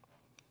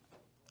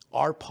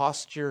 Our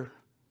posture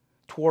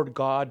toward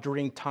God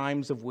during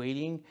times of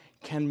waiting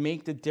can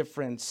make the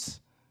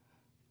difference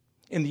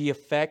in the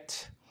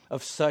effect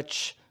of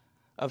such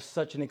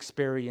an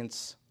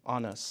experience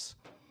on us.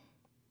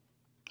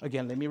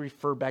 Again, let me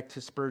refer back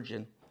to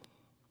Spurgeon.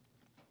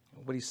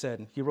 What he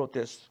said. He wrote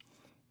this: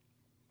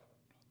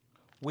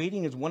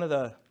 waiting is one of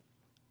the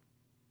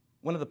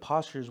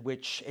postures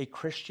which a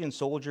Christian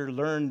soldier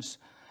learns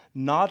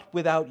not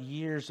without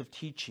years of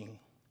teaching.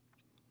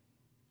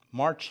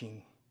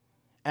 Marching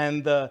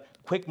and the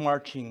quick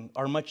marching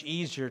are much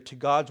easier to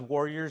God's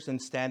warriors than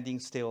standing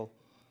still.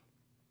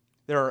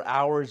 There are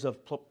hours of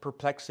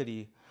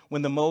perplexity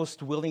when the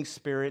most willing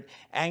spirit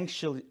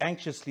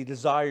anxiously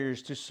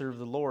desires to serve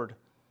the Lord,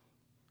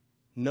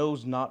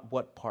 knows not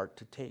what part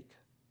to take.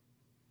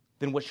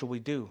 Then what shall we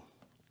do?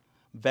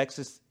 Vex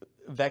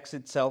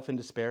itself in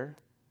despair?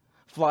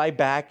 Fly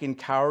back in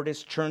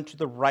cowardice, turn to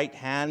the right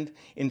hand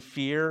in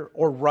fear,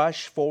 or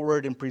rush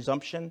forward in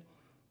presumption?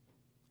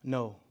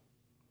 No,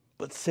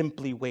 but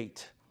simply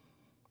wait.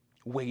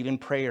 Wait in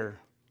prayer,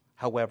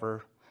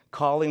 however.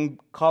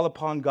 Call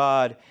upon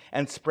God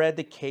and spread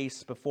the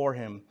case before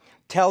him.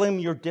 Tell him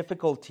your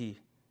difficulty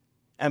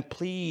and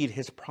plead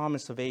his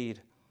promise of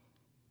aid.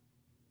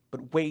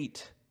 But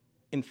wait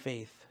in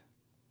faith.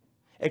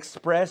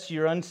 Express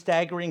your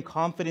unstaggering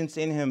confidence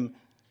in him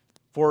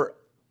for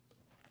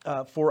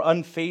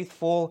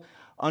unfaithful,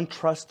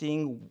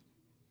 untrusting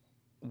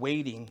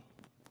waiting.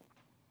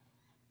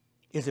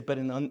 Let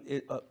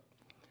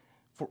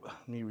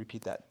me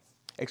repeat that.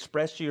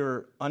 Express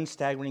your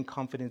unstaggering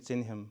confidence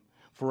in him.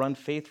 For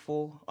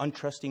unfaithful,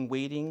 untrusting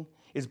waiting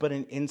is but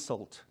an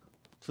insult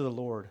to the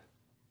Lord.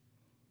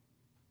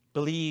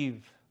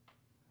 Believe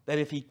that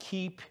if he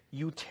keep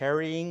you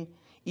tarrying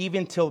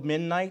even till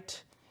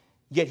midnight,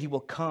 yet he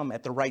will come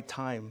at the right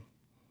time.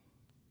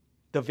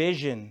 The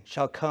vision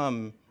shall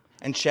come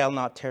and shall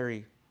not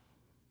tarry.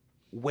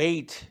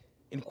 Wait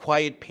in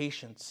quiet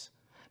patience,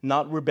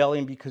 not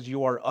rebelling because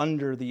you are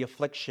under the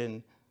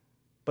affliction,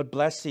 but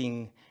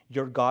blessing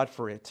your God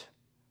for it.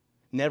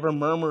 Never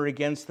murmur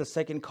against the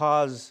second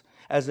cause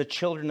as the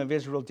children of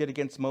Israel did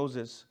against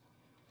Moses.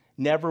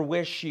 Never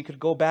wish you could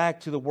go back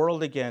to the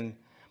world again,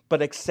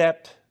 but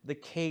accept the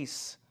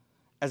case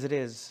as it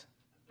is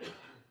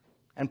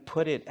and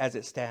put it as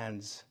it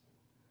stands,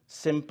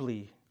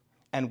 simply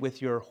and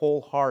with your whole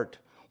heart,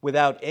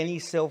 without any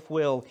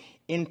self-will,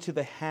 into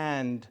the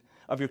hand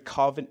of your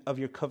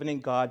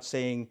covenant God,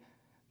 saying,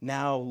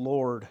 "Now,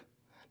 Lord,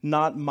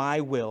 not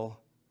my will,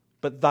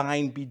 but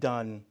thine be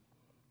done.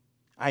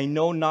 I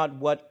know not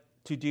what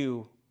to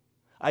do.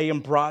 I am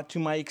brought to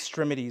my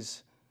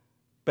extremities,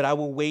 but I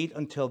will wait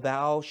until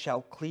thou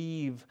shalt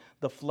cleave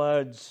the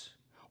floods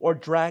or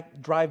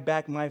drive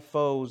back my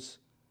foes.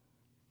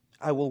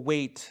 I will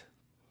wait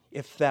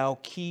if thou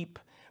keep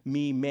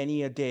me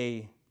many a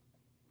day,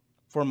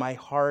 for my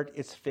heart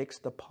is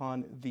fixed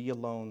upon thee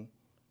alone,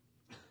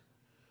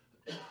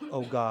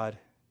 O God,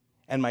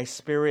 and my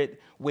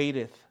spirit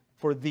waiteth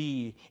for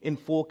thee in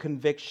full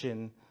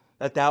conviction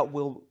that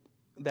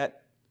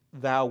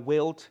thou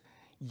wilt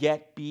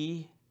yet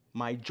be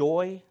my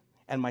joy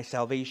and my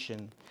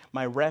salvation,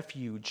 my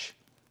refuge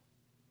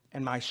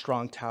and my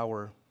strong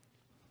tower."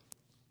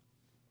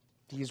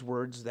 These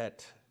words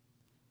that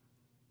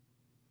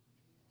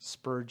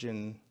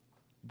Spurgeon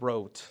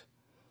wrote,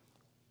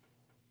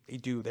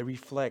 they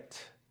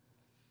reflect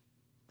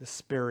the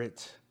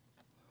spirit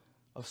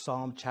of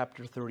Psalm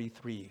chapter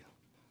 33,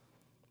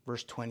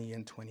 verse 20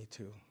 and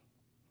 22.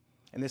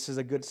 And this is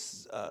a good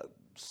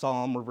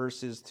psalm or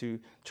verses to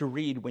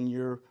read when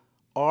you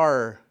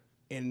are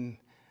in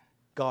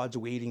God's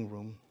waiting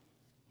room.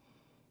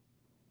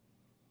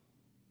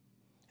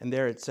 And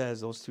there it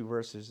says, those two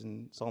verses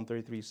in Psalm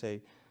 33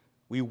 say,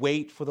 "We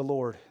wait for the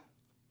Lord.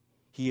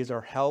 He is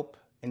our help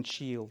and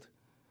shield.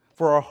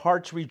 For our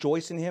hearts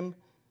rejoice in him,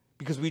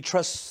 because we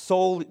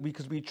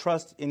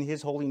trust in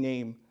his holy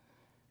name.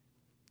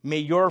 May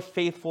your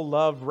faithful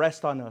love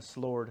rest on us,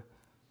 Lord,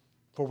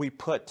 for we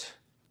put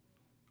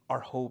our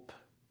hope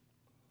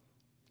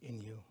in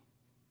you.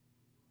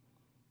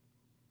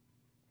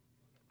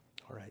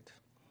 All right.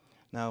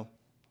 Now,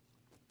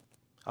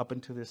 up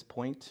until this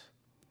point,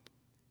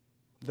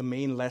 the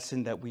main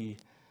lesson that we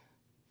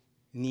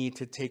need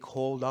to take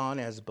hold on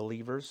as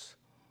believers,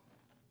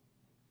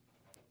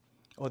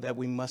 or that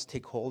we must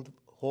take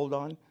hold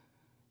on,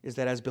 is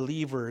that as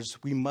believers,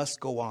 we must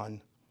go on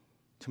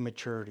to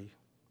maturity.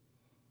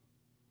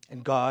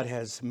 And God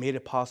has made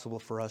it possible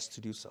for us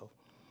to do so.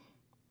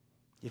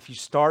 If you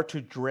start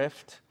to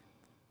drift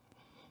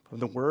from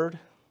the Word,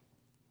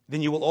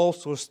 then you will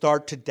also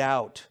start to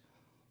doubt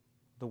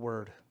the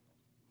Word.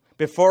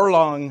 Before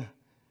long,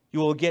 you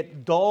will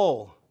get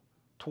dull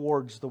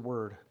towards the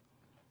Word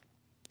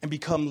and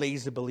become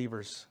lazy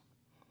believers.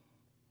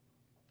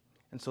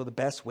 And so the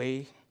best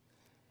way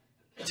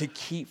to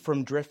keep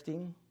from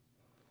drifting,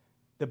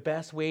 the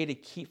best way to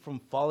keep from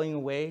falling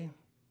away,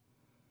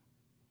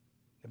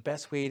 the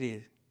best way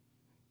to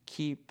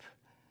keep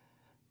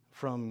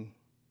from,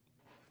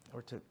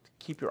 or to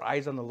keep your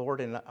eyes on the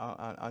Lord and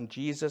on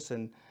Jesus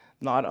and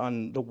not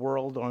on the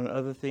world or on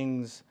other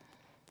things,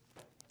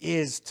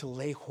 is to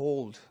lay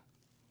hold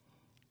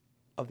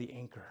of the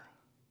anchor.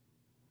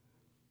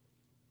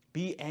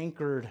 Be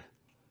anchored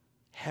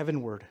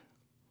heavenward.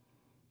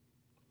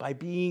 By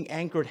being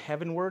anchored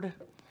heavenward,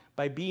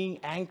 by being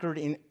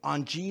anchored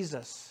on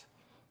Jesus,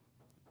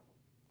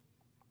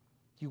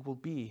 you will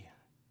be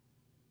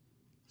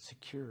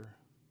secure.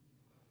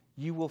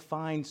 You will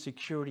find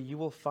security. You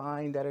will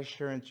find that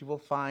assurance. You will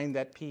find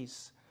that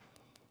peace.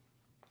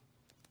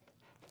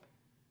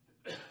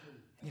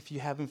 If you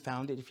haven't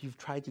found it, if you've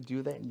tried to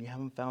do that and you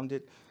haven't found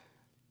it,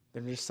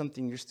 then there's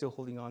something you're still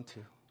holding on to.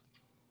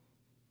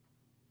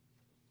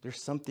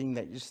 There's something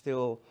that you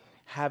still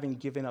haven't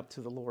given up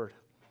to the Lord.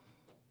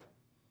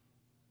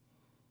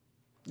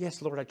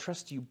 Yes, Lord, I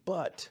trust you,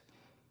 but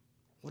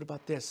what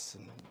about this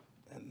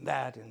and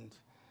that? And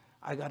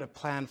I got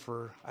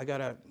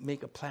to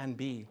make a plan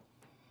B.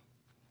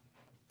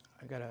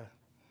 I got to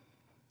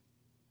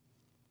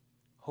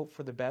hope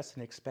for the best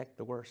and expect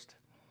the worst.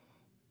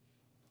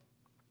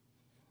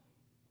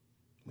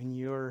 When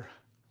you're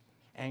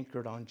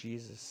anchored on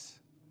Jesus,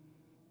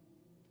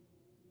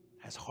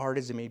 as hard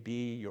as it may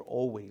be, you're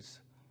always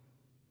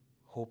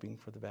hoping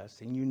for the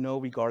best. And you know,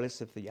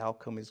 regardless if the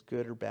outcome is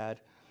good or bad,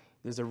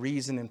 there's a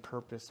reason and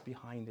purpose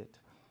behind it.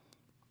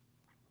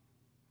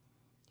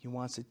 He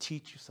wants to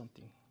teach you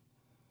something.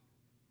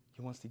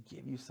 He wants to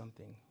give you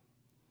something.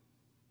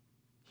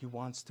 He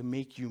wants to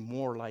make you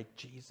more like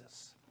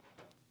Jesus.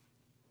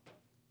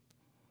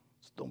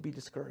 So don't be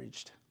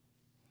discouraged.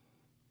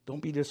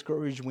 Don't be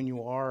discouraged when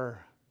you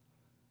are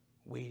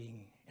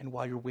waiting. And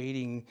while you're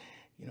waiting,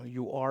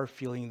 you are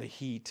feeling the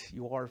heat.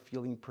 You are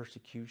feeling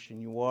persecution.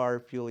 You are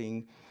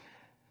feeling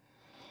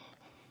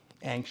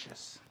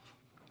anxious.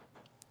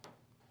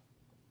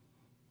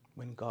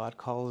 When God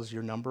calls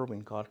your number, when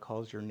God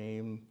calls your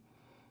name,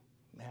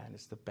 man,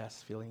 it's the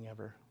best feeling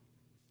ever.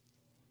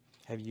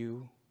 Have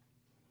you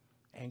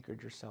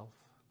anchored yourself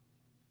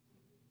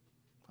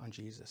on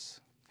Jesus?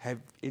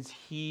 Is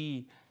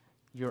He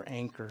your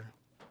anchor?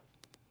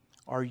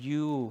 Are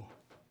you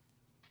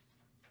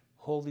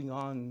holding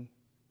on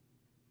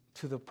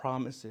to the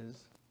promises?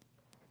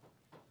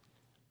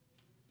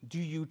 Do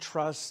you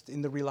trust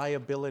in the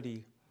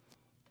reliability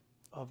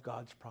of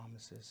God's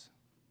promises?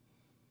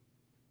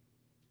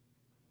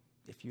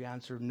 If you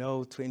answer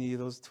no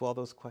to all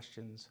those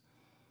questions,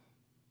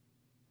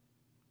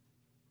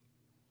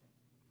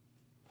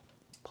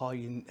 Paul,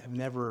 you have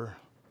never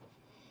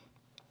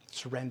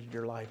surrendered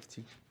your life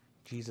to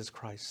Jesus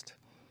Christ.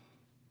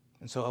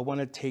 And so I want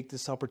to take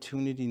this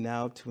opportunity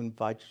now to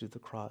invite you to the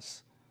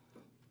cross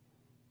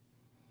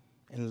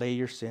and lay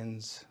your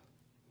sins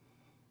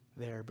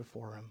there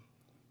before Him,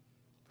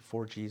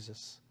 before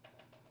Jesus.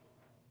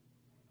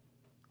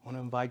 I want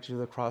to invite you to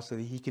the cross so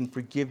that He can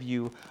forgive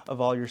you of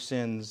all your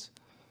sins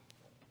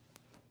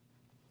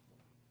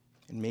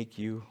and make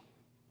you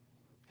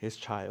His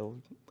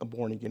child, a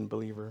born-again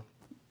believer.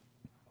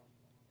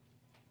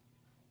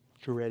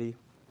 If you're ready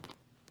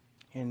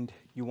and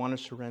you want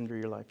to surrender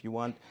your life, you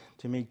want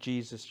to make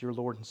Jesus your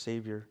Lord and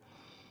Savior,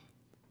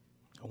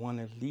 I want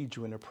to lead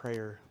you in a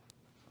prayer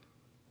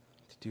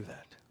to do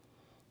that.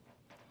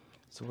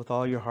 So with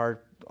all your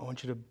heart, I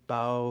want you to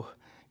bow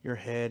your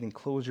head and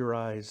close your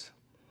eyes.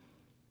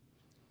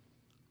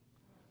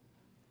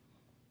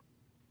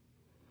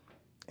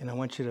 And I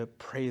want you to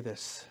pray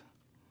this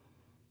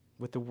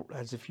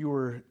as if he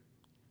was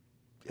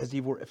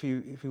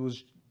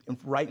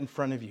right in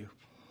front of you.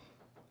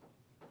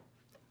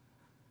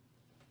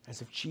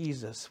 As if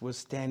Jesus was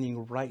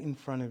standing right in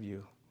front of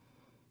you.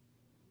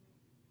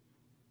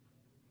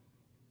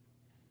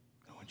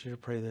 I want you to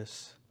pray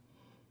this.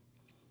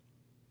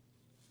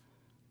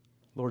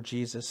 Lord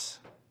Jesus,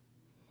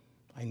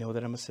 I know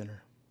that I'm a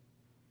sinner.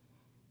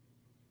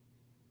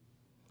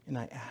 And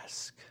I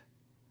ask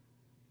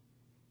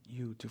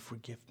you to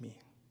forgive me.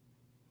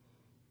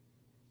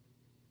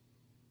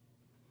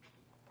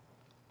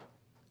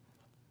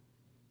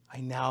 I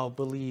now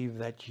believe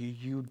that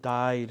you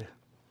died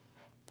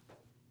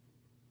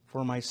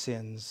for my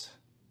sins.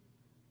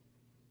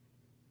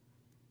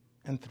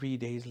 And 3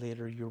 days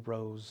later, you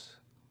rose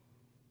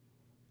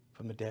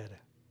from the dead.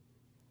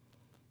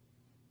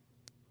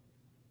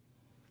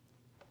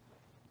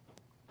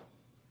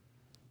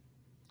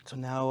 So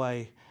now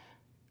I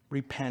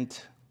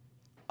repent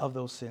of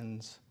those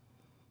sins.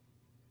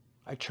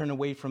 I turn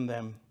away from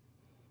them.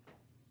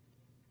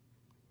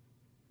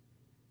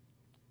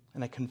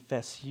 And I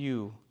confess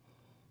you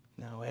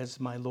now as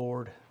my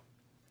Lord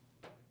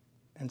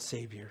and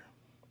Savior.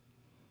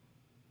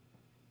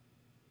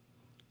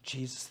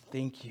 Jesus,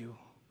 thank you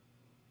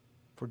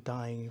for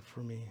dying for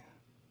me.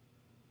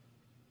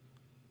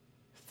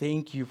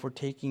 Thank you for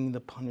taking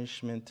the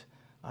punishment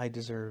I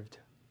deserved.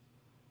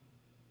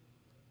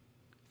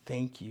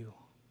 Thank you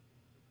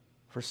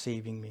for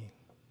saving me.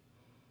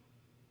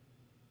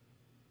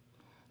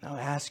 Now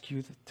I ask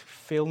you to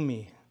fill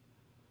me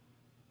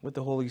with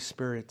the Holy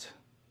Spirit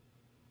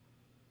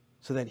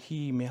so that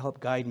He may help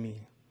guide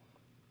me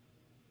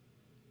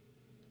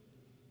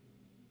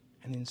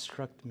and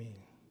instruct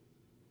me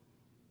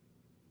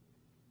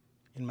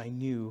in my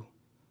new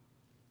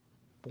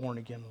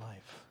born-again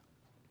life.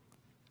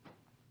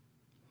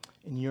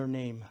 In your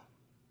name,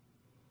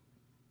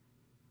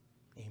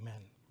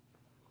 amen.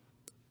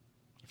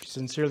 If you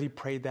sincerely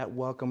prayed that,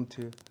 welcome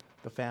to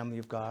the family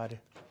of God.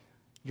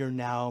 You're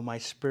now my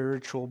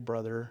spiritual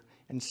brother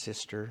and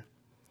sister.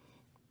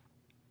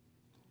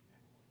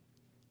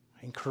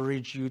 I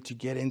encourage you to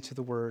get into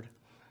the Word.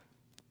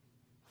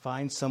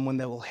 Find someone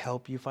that will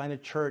help you. Find a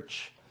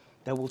church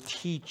that will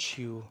teach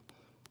you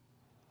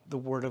the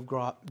Word of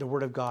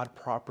God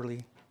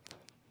properly,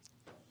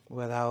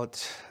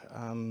 without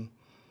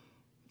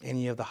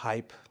any of the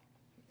hype.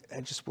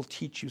 It just will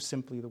teach you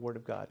simply the Word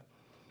of God.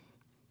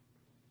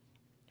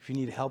 If you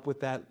need help with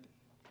that,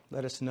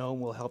 let us know.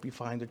 We'll help you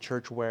find a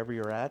church wherever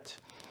you're at.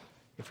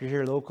 If you're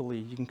here locally,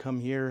 you can come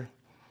here.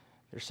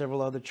 There's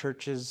several other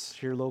churches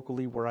here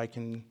locally where I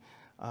can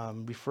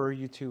refer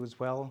you to as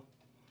well.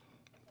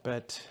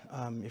 But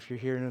if you're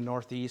here in the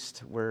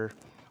Northeast, we're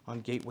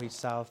on Gateway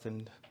South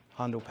and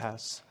Hondo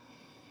Pass.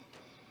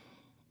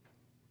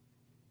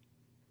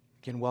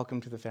 Again, welcome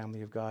to the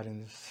family of God.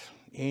 And there's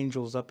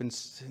angels up in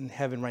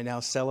heaven right now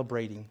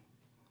celebrating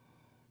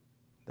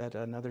that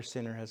another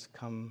sinner has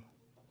come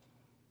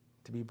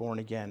to be born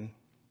again.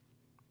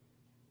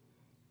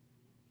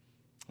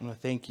 I want to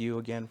thank you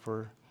again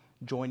for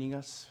joining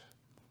us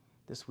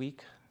this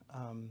week.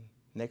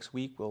 Next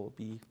week we'll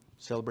be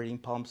celebrating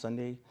Palm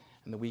Sunday,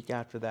 and the week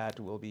after that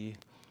will be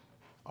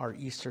our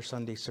Easter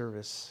Sunday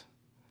service.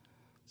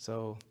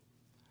 So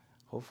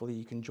hopefully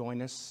you can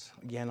join us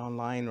again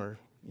online, or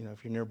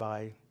if you're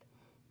nearby,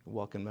 you're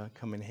welcome to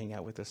come and hang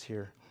out with us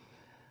here.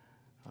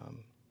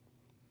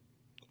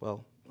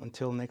 Well,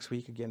 until next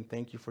week, again,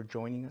 thank you for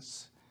joining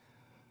us.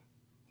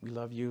 We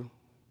love you.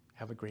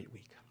 Have a great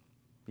week.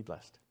 Be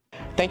blessed.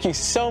 Thank you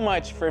so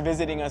much for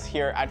visiting us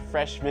here at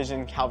Fresh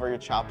Vision Calvary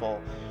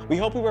Chapel. We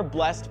hope you were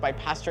blessed by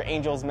Pastor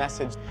Angel's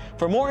message.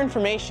 For more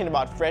information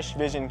about Fresh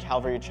Vision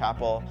Calvary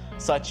Chapel,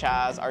 such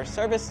as our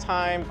service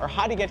time or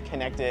how to get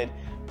connected,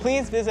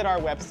 please visit our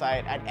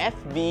website at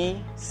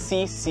fvccelp.com.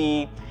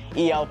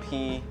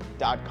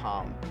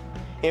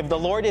 If the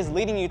Lord is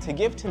leading you to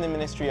give to the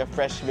ministry of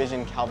Fresh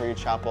Vision Calvary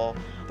Chapel,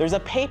 there's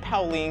a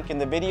PayPal link in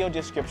the video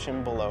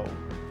description below.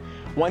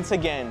 Once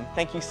again,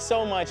 thank you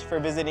so much for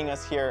visiting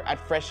us here at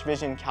Fresh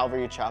Vision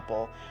Calvary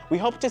Chapel. We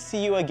hope to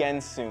see you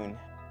again soon.